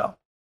Sony Michel,"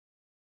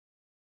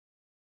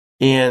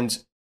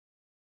 and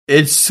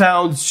it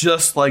sounds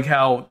just like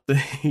how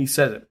he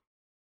says it.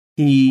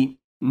 He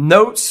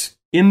notes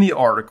in the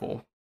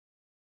article,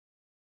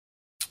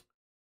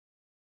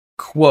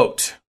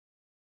 quote,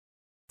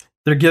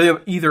 they're giving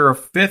either a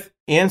 5th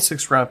and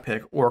 6th round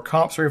pick or a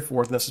compensatory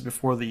 4th, and this is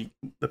before the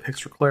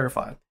picks were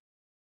clarified.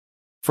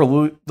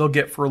 They'll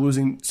get for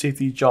losing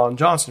safety John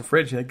Johnson. For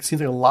it, it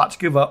seems like a lot to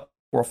give up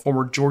for a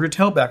former Georgia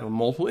tailback with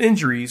multiple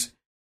injuries,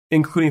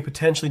 including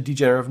potentially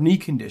degenerative knee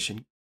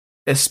condition,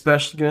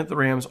 especially given that the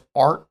Rams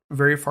aren't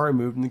very far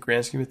removed in the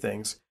grand scheme of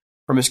things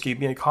from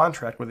escaping a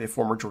contract with a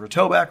former Georgia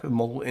tailback with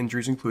multiple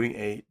injuries, including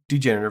a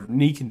degenerative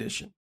knee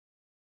condition.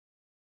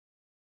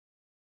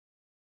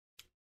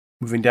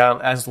 Moving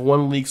down, as the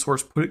one league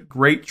source put it,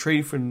 great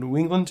trade for New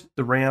England.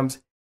 The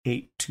Rams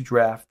hate to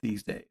draft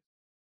these days.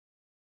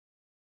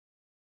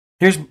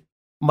 Here's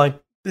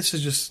this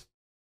is just...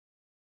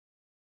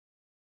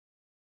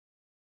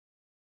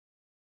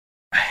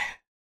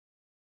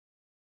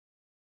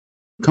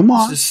 Come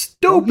on. This is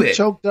stupid.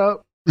 Choked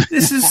up.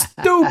 This is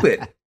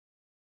stupid.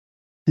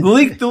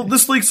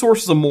 This league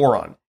source is a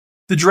moron.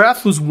 The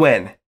draft was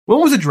when? When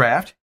was the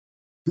draft?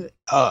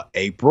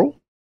 April.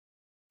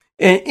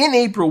 And in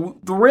April,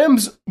 the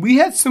Rams, we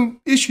had some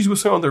issues with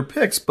some of their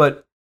picks,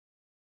 but,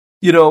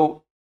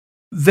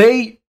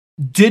 they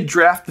did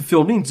draft the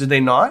Phil Needs, did they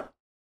not?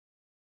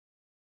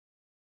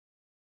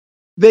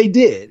 They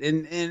did.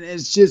 And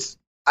it's just,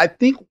 I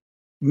think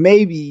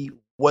maybe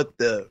what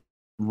the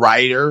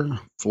writer,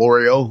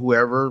 Florio,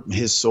 whoever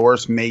his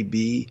source may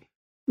be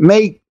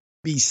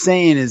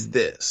saying is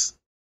this.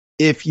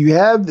 If you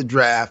have the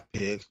draft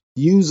picks,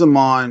 use them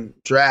on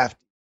draft.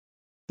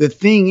 The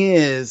thing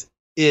is,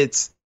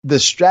 it's the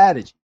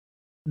strategy.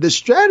 The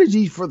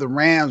strategy for the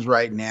Rams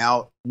right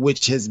now,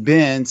 which has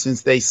been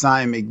since they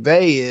signed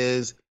McVay,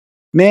 is,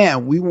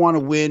 man, we want to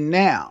win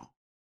now.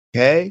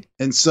 Okay?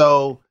 And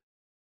so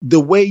the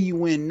way you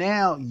win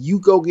now, you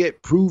go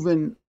get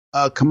proven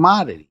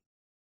commodity.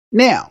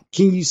 Now,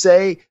 can you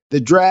say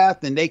the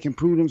draft and they can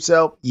prove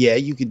themselves? Yeah,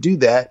 you could do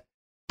that.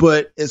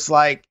 But it's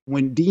like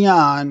when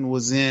Deion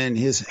was in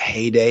his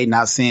heyday,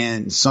 not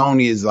saying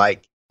Sony is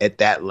like at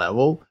that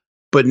level,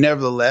 but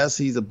nevertheless,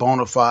 he's a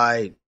bona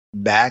fide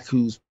back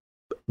who's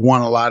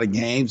won a lot of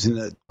games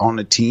on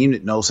a team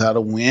that knows how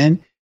to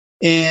win.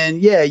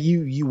 And yeah,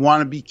 you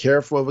want to be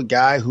careful of a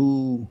guy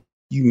who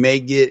you may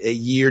get a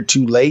year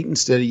too late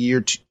instead of a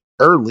year too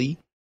early.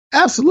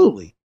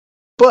 Absolutely.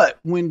 But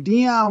when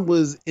Deion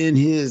was in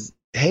his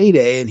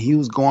heyday and he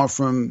was going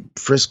from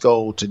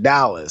Frisco to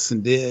Dallas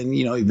and then,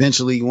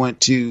 eventually he went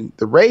to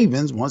the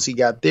Ravens. Once he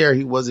got there,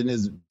 he wasn't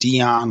as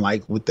Deion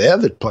like with the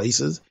other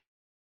places.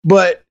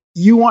 But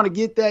you want to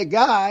get that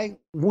guy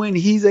when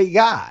he's a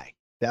guy.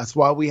 That's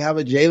why we have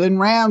a Jalen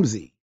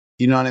Ramsey.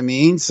 You know what I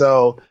mean?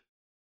 So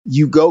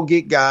you go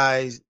get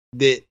guys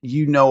that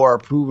are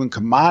proven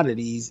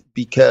commodities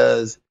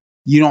because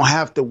you don't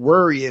have to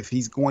worry if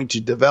he's going to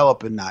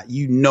develop or not.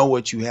 You know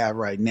what you have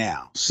right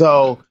now.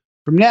 So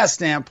from that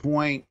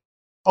standpoint,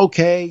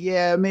 okay,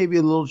 yeah, maybe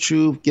a little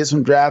truth, get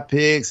some draft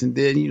picks, and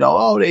then,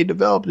 they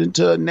developed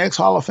into a next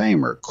Hall of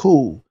Famer.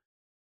 Cool.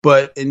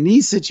 But in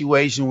these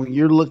situations, when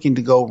you're looking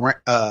to go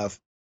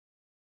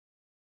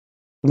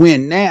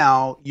win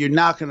now, you're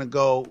not going to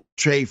go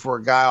trade for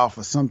a guy off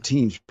of some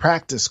team's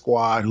practice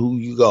squad who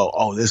you go,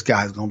 oh, this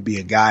guy's going to be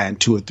a guy in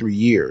 2 or 3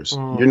 years.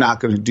 You're not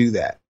going to do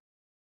that.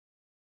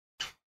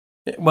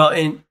 Well,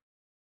 and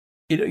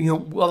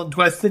do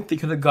I think they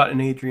could have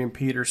gotten Adrian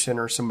Peterson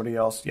or somebody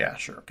else? Yeah,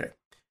 sure, okay.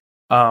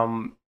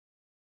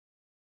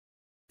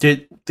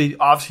 They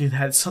obviously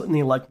had something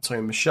they liked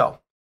in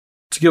Michelle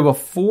to give a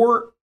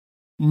 4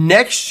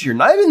 next year,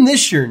 not even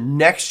this year,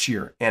 next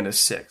year, and a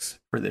 6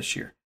 for this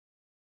year.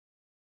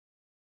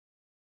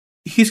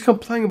 He's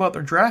complaining about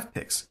their draft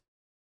picks.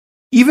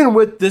 Even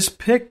with this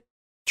pick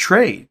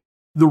trade,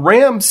 the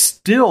Rams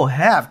still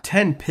have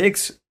 10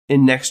 picks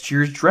in next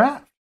year's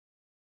draft.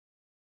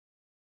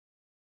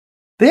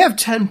 They have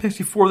 10 picks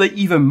before they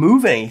even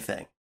move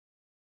anything.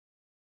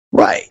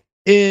 Right.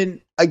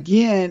 And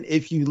again,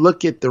 if you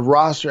look at the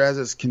roster as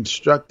it's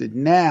constructed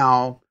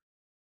now,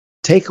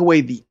 take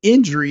away the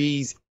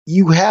injuries,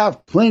 you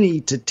have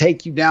plenty to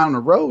take you down the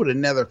road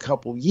another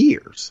couple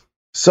years.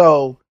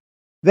 So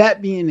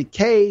that being the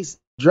case,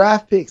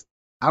 draft picks,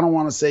 I don't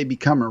want to say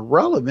become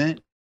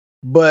irrelevant,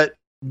 but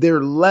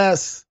they're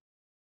less,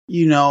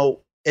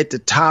 at the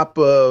top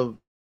of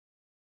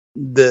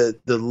the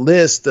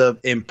list of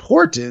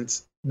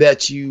importance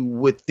that you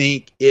would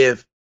think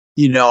if,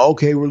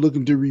 okay, we're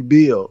looking to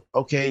rebuild.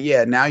 Okay,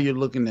 yeah, now you're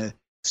looking to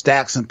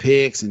stack some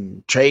picks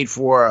and trade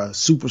for a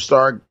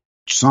superstar,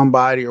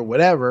 somebody or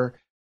whatever.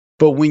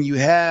 But when you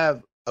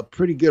have a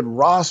pretty good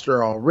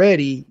roster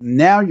already,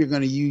 now you're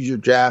going to use your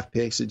draft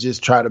picks to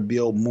just try to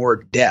build more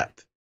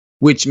depth,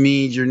 which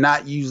means you're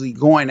not usually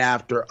going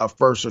after a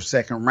first or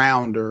second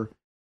rounder.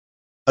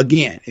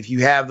 Again, if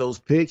you have those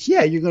picks,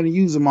 yeah, you're going to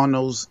use them on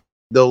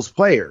those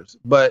players.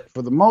 But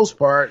for the most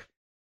part,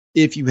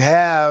 if you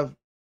have,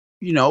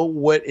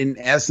 what in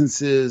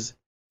essence is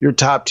your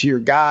top tier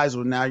guys,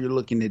 well, now you're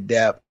looking at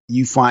depth.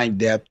 You find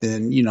depth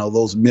in,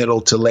 those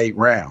middle to late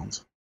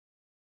rounds.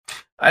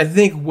 I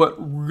think what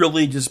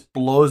really just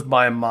blows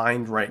my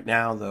mind right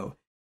now, though,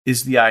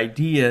 is the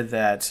idea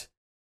that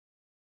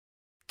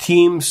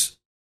teams,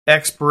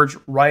 experts,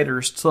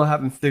 writers still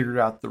haven't figured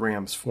out the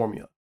Rams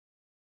formula.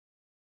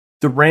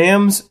 The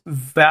Rams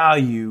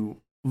value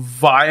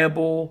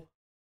viable,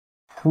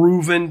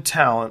 proven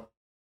talent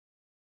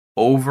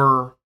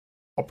over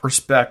a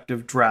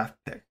prospective draft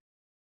pick.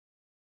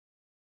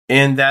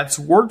 And that's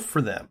worked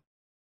for them.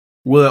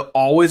 Will it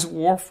always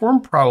work for them?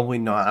 Probably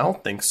not. I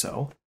don't think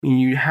so. I mean,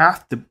 you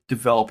have to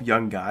develop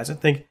young guys, I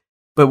think.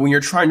 But when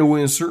you're trying to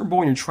win a Super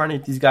Bowl and you're trying to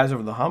get these guys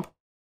over the hump,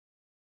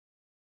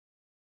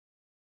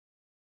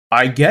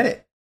 I get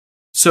it.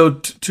 So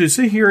to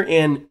sit here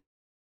and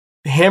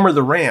hammer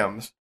the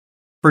Rams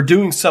for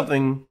doing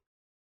something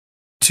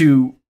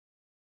to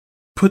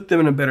put them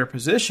in a better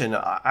position,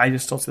 I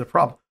just don't see the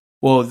problem.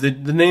 Well, the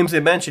names they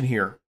mentioned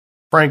here,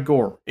 Frank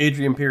Gore,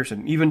 Adrian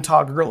Peterson, even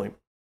Todd Gurley.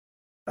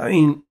 I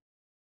mean,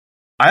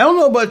 I don't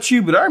know about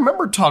you, but I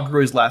remember Todd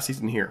Gurley's last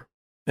season here,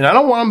 and I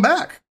don't want him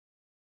back.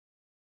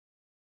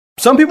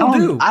 Some people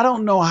do. I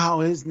don't know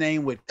how his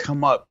name would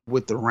come up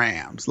with the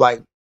Rams.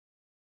 Like,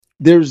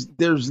 there's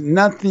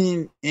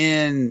nothing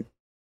in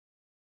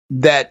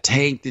that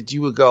tank that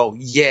you would go,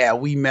 yeah,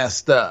 we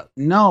messed up.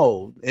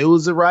 No, it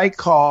was the right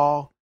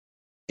call,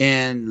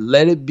 and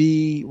let it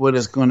be what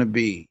it's going to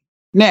be.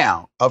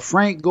 Now, a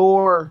Frank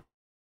Gore,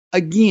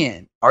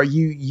 again, are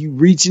you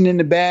reaching in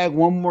the bag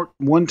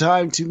one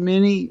time too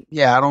many?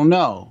 Yeah, I don't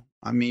know.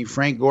 I mean,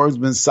 Frank Gore's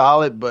been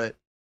solid, but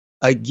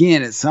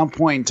again, at some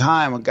point in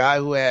time, a guy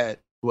who had,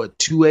 2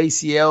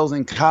 ACLs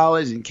in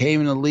college and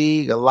came in the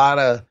league, a lot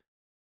of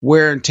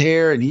wear and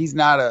tear, and he's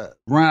not a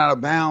run out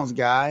of bounds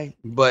guy,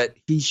 but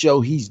he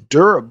showed he's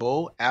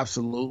durable,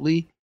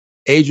 absolutely.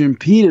 Adrian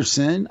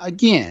Peterson,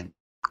 again,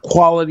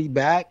 quality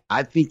back.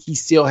 I think he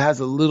still has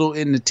a little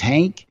in the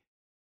tank,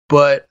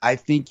 but I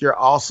think you're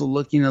also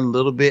looking a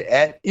little bit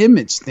at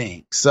image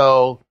thing.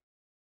 So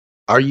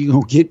are you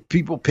going to get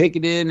people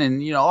picking in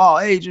and,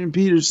 Adrian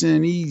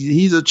Peterson,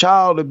 he's a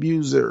child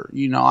abuser.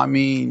 I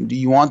mean, do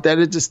you want that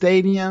at the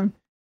stadium?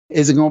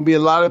 Is it going to be a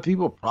lot of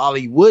people?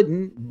 Probably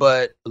wouldn't,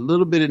 but a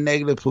little bit of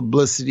negative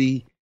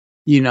publicity,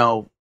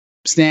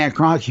 Stan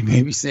Kroenke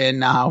may be saying,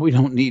 nah, we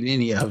don't need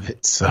any of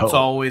it. So it's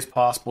always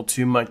possible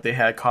too, Mike. They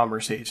had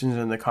conversations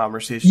and the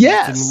conversations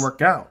didn't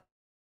work out.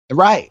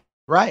 Right.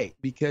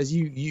 Because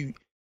you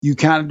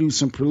kind of do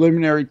some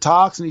preliminary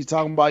talks and he's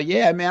talking about,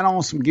 yeah, man, I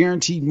want some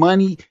guaranteed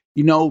money,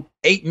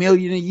 $8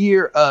 million a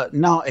year.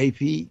 No, AP,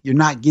 you're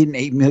not getting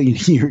 $8 million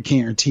a year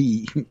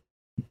guaranteed.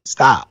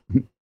 Stop.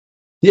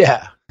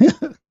 Yeah.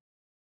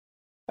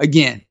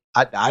 Again,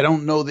 I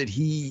don't know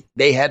that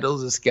they had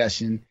those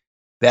discussions.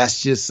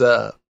 That's just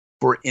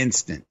for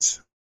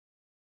instance.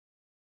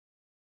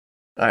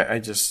 I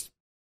guess,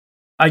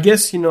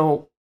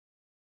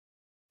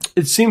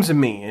 it seems to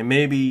me, and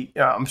maybe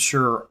I'm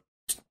sure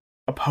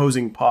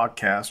opposing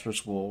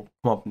podcasters will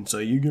come up and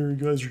say, you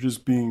guys are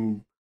just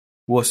being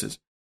wusses.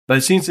 But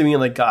it seems to me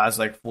like guys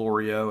like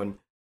Florio and a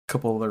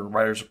couple other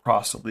writers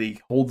across the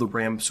league hold the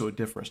Rams to a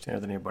different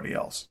standard than anybody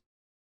else.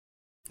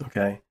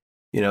 Okay?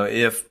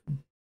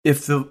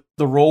 If the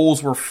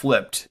roles were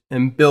flipped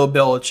and Bill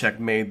Belichick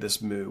made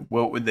this move,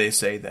 what would they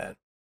say then?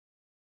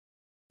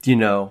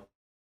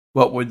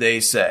 What would they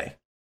say?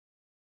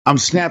 I'm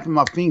snapping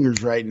my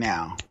fingers right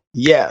now.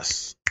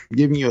 Yes. I'm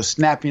giving you a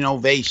snapping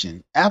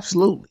ovation.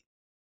 Absolutely.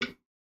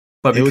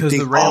 But because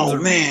the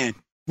Rams man,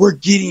 we're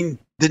getting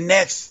the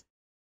next.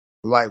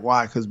 Like,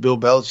 why? Because Bill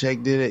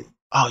Belichick did it?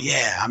 Oh,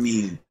 yeah. I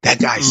mean, that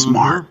guy's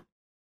smart.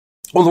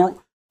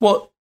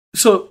 Well,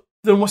 so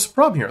then what's the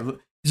problem here?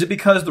 Is it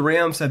because the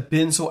Rams have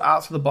been so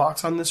out of the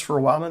box on this for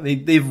a while now?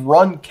 They've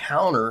run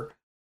counter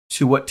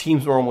to what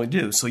teams normally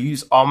do. So you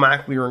just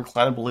automatically are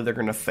inclined to believe they're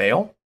going to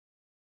fail.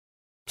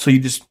 So you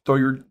just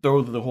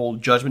throw the whole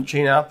judgment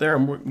chain out there,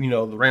 and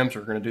the Rams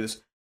are going to do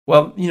this.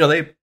 Well,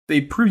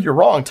 they prove you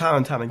wrong time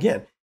and time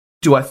again.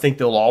 Do I think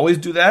they'll always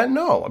do that?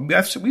 No.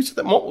 We've said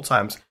that multiple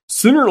times.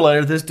 Sooner or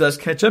later, this does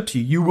catch up to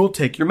you. You will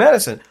take your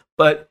medicine.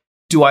 But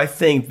do I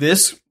think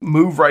this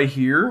move right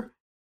here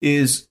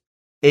is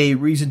a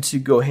reason to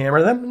go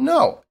hammer them?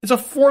 No. It's a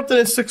 4th and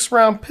a 6th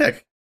round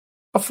pick.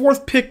 A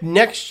 4th pick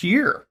next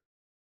year.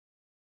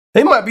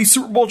 They might be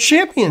Super Bowl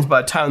champions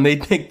by the time they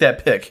take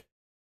that pick.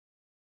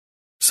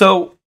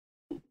 So,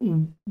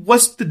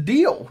 what's the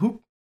deal?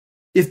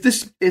 If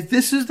this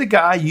is the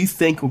guy you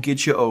think will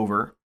get you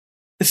over,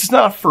 this is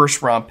not a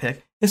 1st round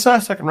pick. It's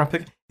not a 2nd round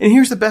pick. And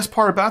here's the best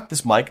part about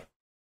this, Mike.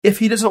 If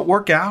he doesn't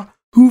work out,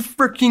 who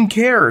freaking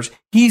cares?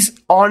 He's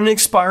on an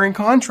expiring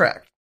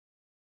contract.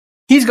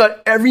 He's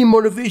got every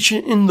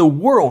motivation in the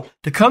world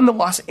to come to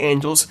Los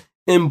Angeles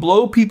and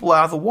blow people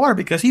out of the water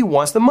because he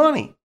wants the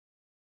money.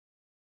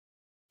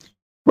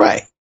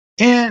 Right.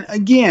 And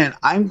again,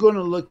 I'm going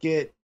to look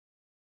at,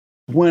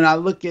 when I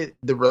look at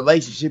the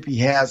relationship he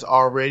has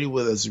already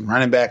with his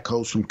running back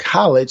coach from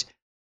college,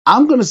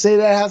 I'm going to say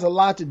that has a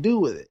lot to do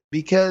with it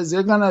because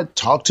they're going to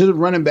talk to the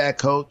running back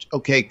coach.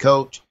 Okay,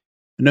 coach,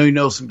 I know you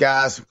know some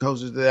guys, some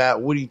coaches to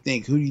that. What do you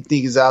think? Who do you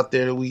think is out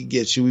there that we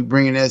get? Should we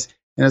bring in this?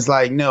 And it's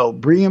like, no,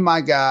 bring in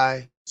my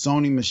guy,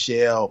 Sony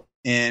Michel,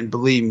 and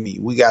believe me,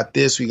 we got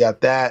this, we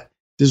got that.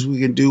 This we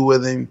can do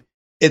with him.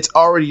 It's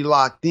already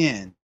locked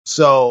in.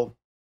 So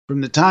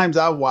from the times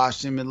I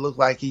watched him, it looked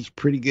like he's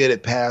pretty good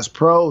at pass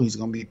pro. He's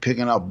going to be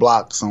picking up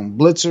blocks on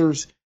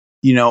blitzers.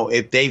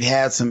 If they've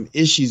had some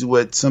issues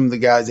with some of the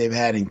guys they've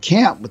had in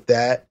camp with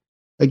that,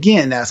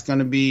 again, that's going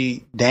to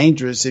be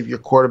dangerous if your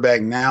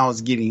quarterback now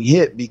is getting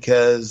hit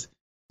because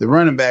the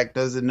running back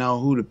doesn't know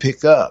who to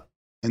pick up.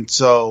 And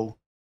so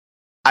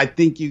I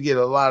think you get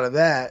a lot of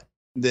that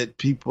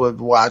people have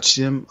watched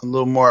him a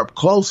little more up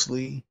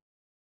closely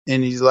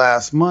in these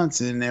last months,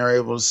 and they're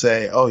able to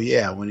say, oh,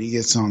 yeah, when he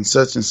gets on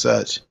such and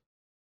such,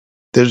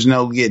 there's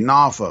no getting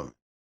off of him.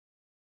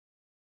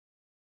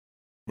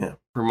 Yeah,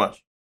 pretty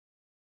much.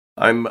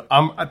 I'm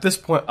at this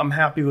point. I'm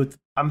happy with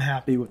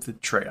the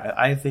trade.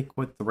 I think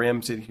what the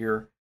Rams did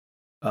here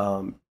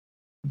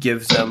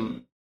gives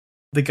them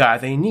the guy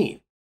they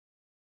need.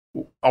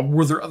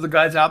 Were there other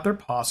guys out there?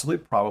 Possibly,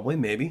 probably,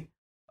 maybe.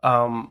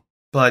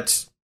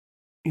 But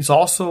he's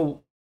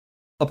also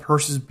a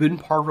person who's been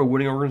part of a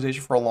winning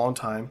organization for a long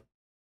time.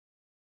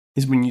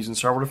 He's been used in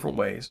several different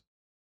ways.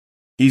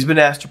 He's been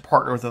asked to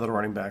partner with other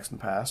running backs in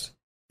the past.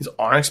 He's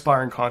on an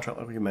expiring contract,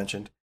 like we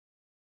mentioned.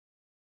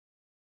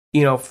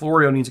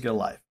 Florio needs to get a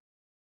life.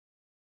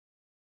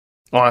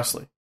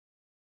 Honestly.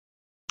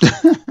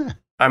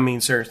 I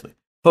mean, seriously.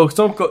 Folks,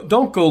 don't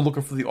go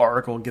looking for the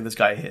article and give this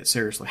guy a hit.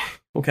 Seriously.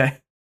 Okay?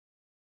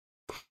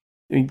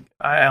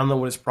 I don't know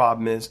what his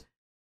problem is.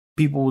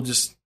 People will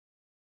just...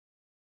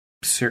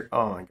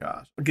 Oh, my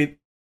gosh. Okay,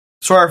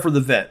 sorry for the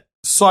vet.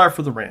 Sorry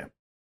for the Ram.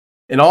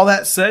 And all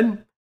that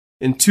said,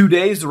 in 2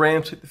 days, the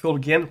Rams take the field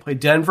again to play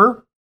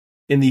Denver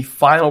in the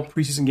final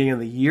preseason game of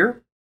the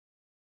year.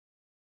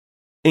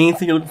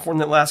 Anything you're looking for in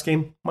that last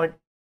game, Mike?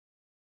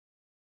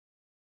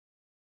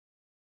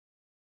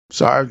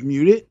 Sorry, I was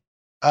muted.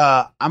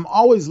 I'm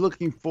always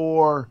looking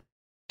for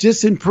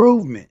just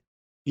improvement.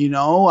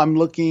 I'm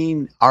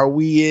looking, are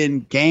we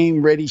in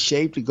game ready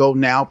shape to go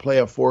now play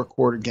a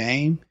 4-quarter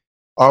game?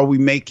 Are we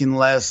making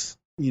less,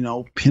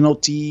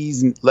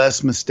 penalties and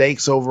less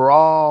mistakes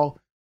overall?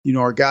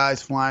 Are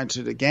guys flying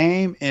to the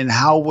game? And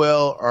how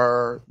well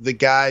are the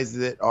guys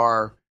that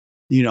are,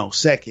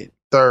 second,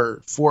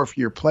 third, fourth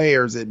year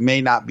players that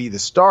may not be the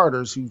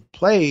starters who've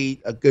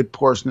played a good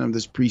portion of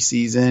this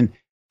preseason?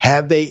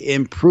 Have they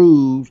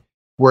improved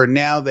where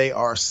now they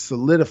are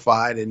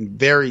solidified and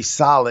very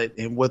solid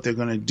in what they're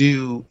going to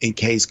do in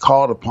case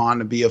called upon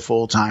to be a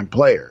full-time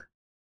player?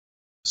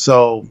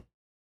 So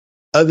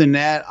other than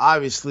that,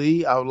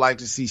 obviously, I would like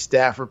to see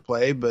Stafford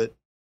play, but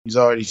he's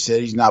already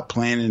said he's not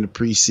playing in the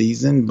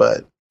preseason,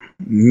 but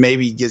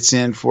maybe he gets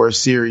in for a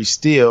series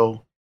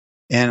still,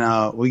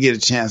 and we get a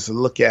chance to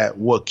look at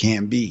what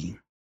can be.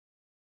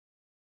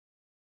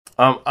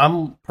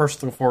 I'm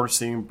personally looking forward to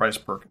seeing Bryce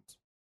Perkins.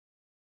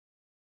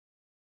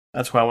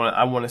 That's why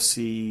I want to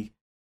see.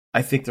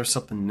 I think there's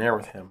something there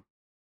with him.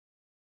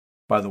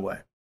 By the way,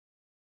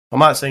 I'm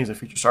not saying he's a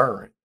future starter,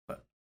 right?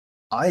 But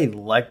I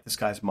like this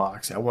guy's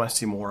moxie. I want to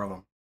see more of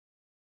him.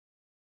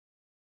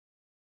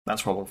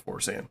 That's what I'm looking forward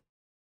to seeing.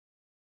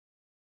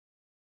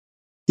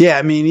 Yeah,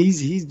 I mean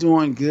he's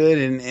doing good,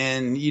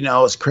 and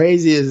as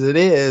crazy as it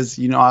is,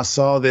 I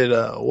saw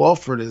that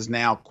Wolford is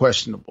now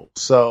questionable.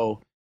 So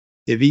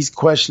if he's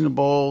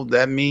questionable,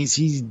 that means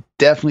he's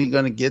definitely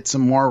going to get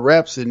some more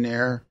reps in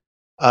there.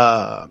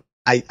 I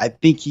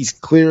think he's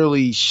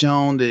clearly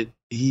shown that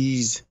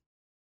he's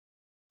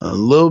a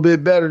little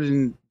bit better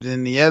than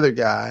the other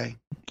guy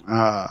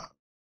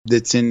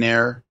that's in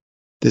there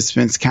that's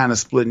been kind of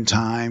splitting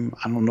time.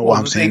 I don't know why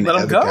I'm saying the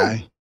other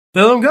guy.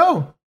 They let him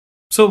go.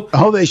 So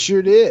they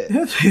sure did.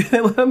 They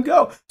let him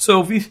go.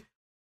 So and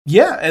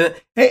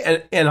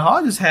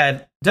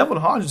Devlin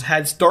Hodges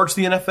had starts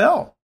the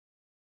NFL.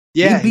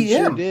 Yeah,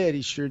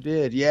 he sure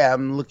did. Yeah,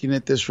 I'm looking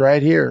at this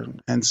right here,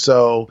 and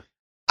so.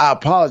 I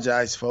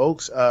apologize,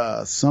 folks.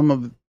 Some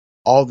of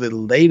all the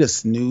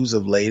latest news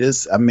of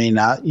latest, I may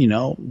not,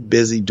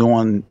 busy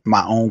doing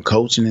my own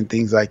coaching and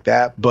things like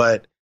that.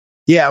 But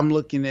yeah, I'm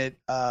looking at,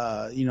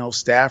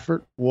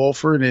 Stafford,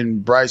 Wolford,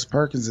 and Bryce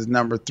Perkins is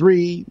number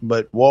 3.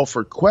 But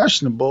Wolford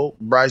questionable,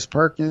 Bryce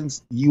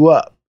Perkins, you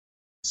up.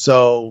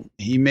 So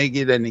he may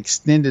get an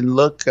extended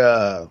look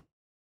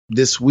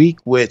this week,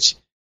 which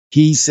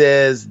he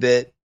says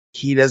that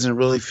he doesn't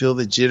really feel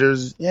the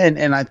jitters.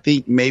 And I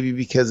think maybe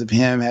because of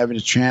him having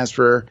to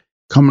transfer,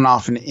 coming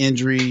off an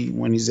injury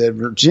when he's at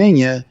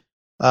Virginia,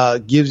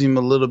 gives him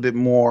a little bit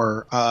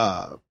more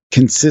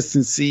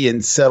consistency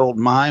and settled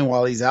mind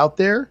while he's out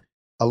there,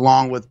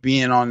 along with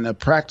being on the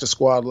practice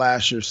squad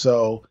last year.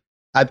 So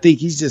I think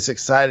he's just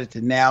excited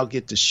to now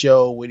get to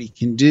show what he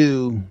can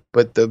do,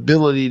 but the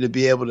ability to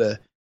be able to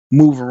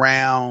move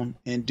around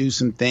and do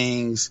some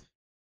things,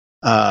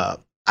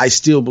 I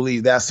still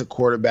believe that's the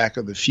quarterback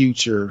of the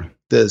future.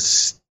 The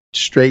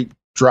straight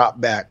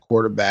drop back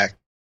quarterback,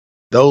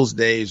 those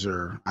days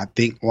are, I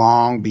think,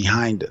 long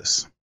behind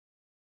us.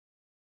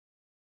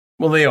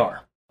 Well, they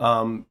are.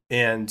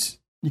 And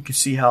you can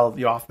see how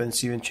the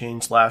offense even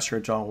changed last year.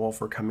 John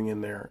Wolford coming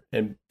in there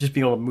and just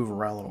being able to move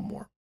around a little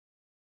more.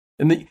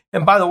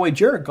 And by the way,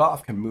 Jared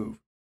Goff can move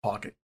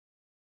pocket.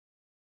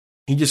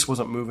 He just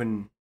wasn't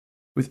moving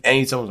with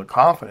any semblance of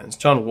confidence.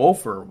 John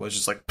Wolford was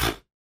just like,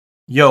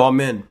 yo, I'm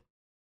in.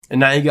 And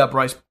now you got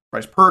Bryce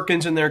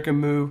Perkins in there can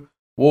move.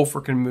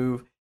 Wolford can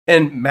move.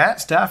 And Matt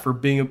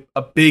Stafford, being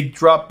a big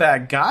drop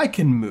back guy,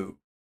 can move.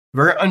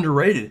 Very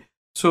underrated.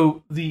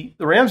 So the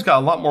Rams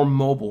got a lot more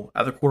mobile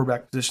at the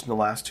quarterback position the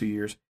last 2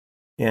 years.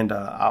 And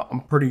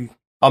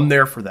I'm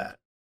there for that.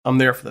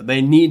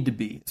 They need to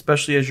be,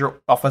 especially as your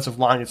offensive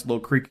line gets a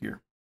little creakier.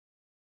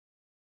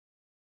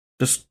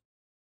 Just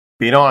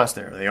being honest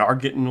there. They are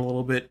getting a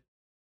little bit,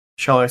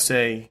 shall I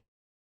say,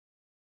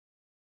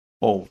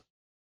 old.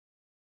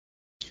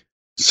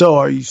 So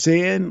are you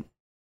saying,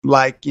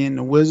 like in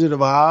The Wizard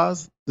of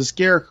Oz, the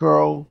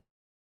Scarecrow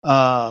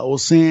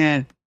was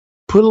saying,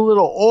 put a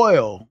little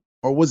oil,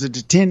 or was it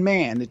the Tin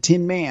Man? The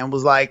Tin Man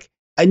was like,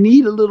 I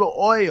need a little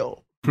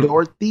oil,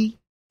 Dorothy.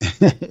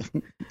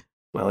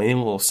 Well, he need a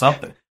little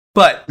something.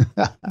 But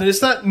does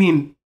that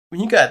mean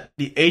when you got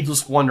the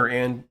ageless wonder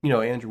and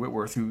Andrew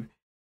Whitworth, who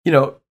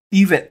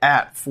even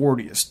at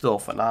 40 is still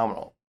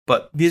phenomenal.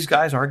 But these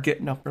guys are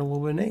getting up in a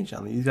little bit of age. I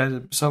mean, these guys,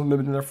 some of them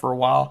have been there for a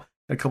while.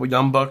 A couple of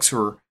young bucks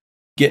who are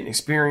getting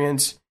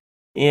experience.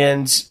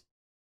 And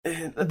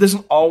it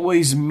doesn't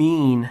always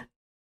mean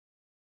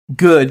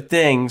good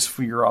things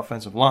for your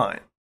offensive line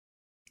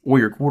or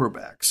your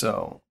quarterback.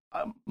 So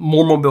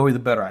more mobility, the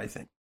better, I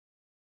think.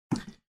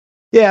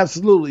 Yeah,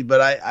 absolutely. But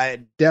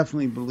I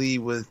definitely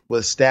believe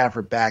with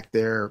Stafford back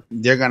there,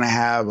 they're going to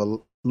have a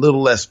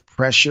little less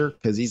pressure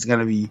because he's going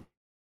to be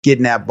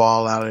getting that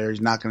ball out of there.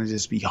 He's not going to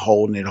just be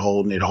holding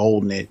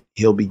it.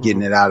 He'll be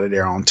getting it out of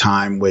there on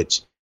time,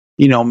 which,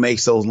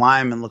 makes those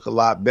linemen look a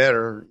lot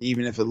better.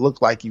 Even if it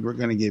looked like you were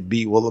going to get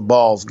beat, well, the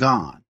ball's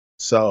gone.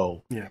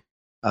 So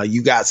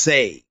you got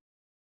saved.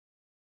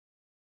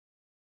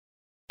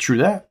 True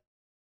that.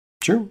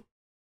 True.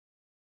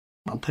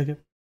 I'll take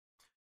it.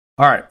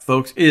 All right,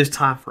 folks, it is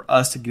time for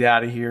us to get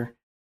out of here.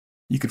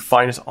 You can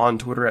find us on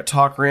Twitter at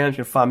TalkRams. You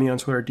can find me on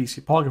Twitter at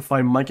DC Paul. You can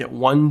find Mike at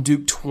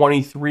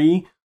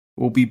OneDuke23.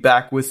 We'll be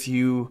back with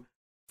you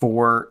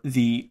for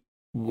the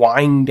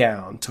wind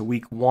down to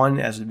week 1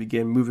 as we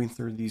begin moving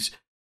through these.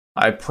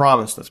 I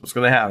promise that's what's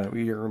going to happen.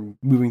 We are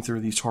moving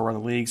through these tour around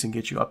the leagues and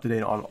get you up to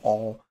date on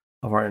all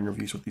of our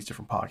interviews with these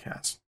different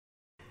podcasts.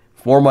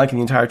 For Mike and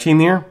the entire team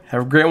here,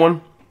 have a great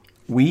one.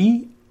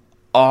 We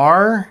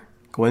are,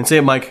 go ahead and say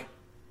it, Mike.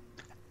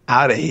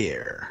 Out of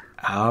here.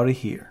 Out of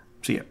here.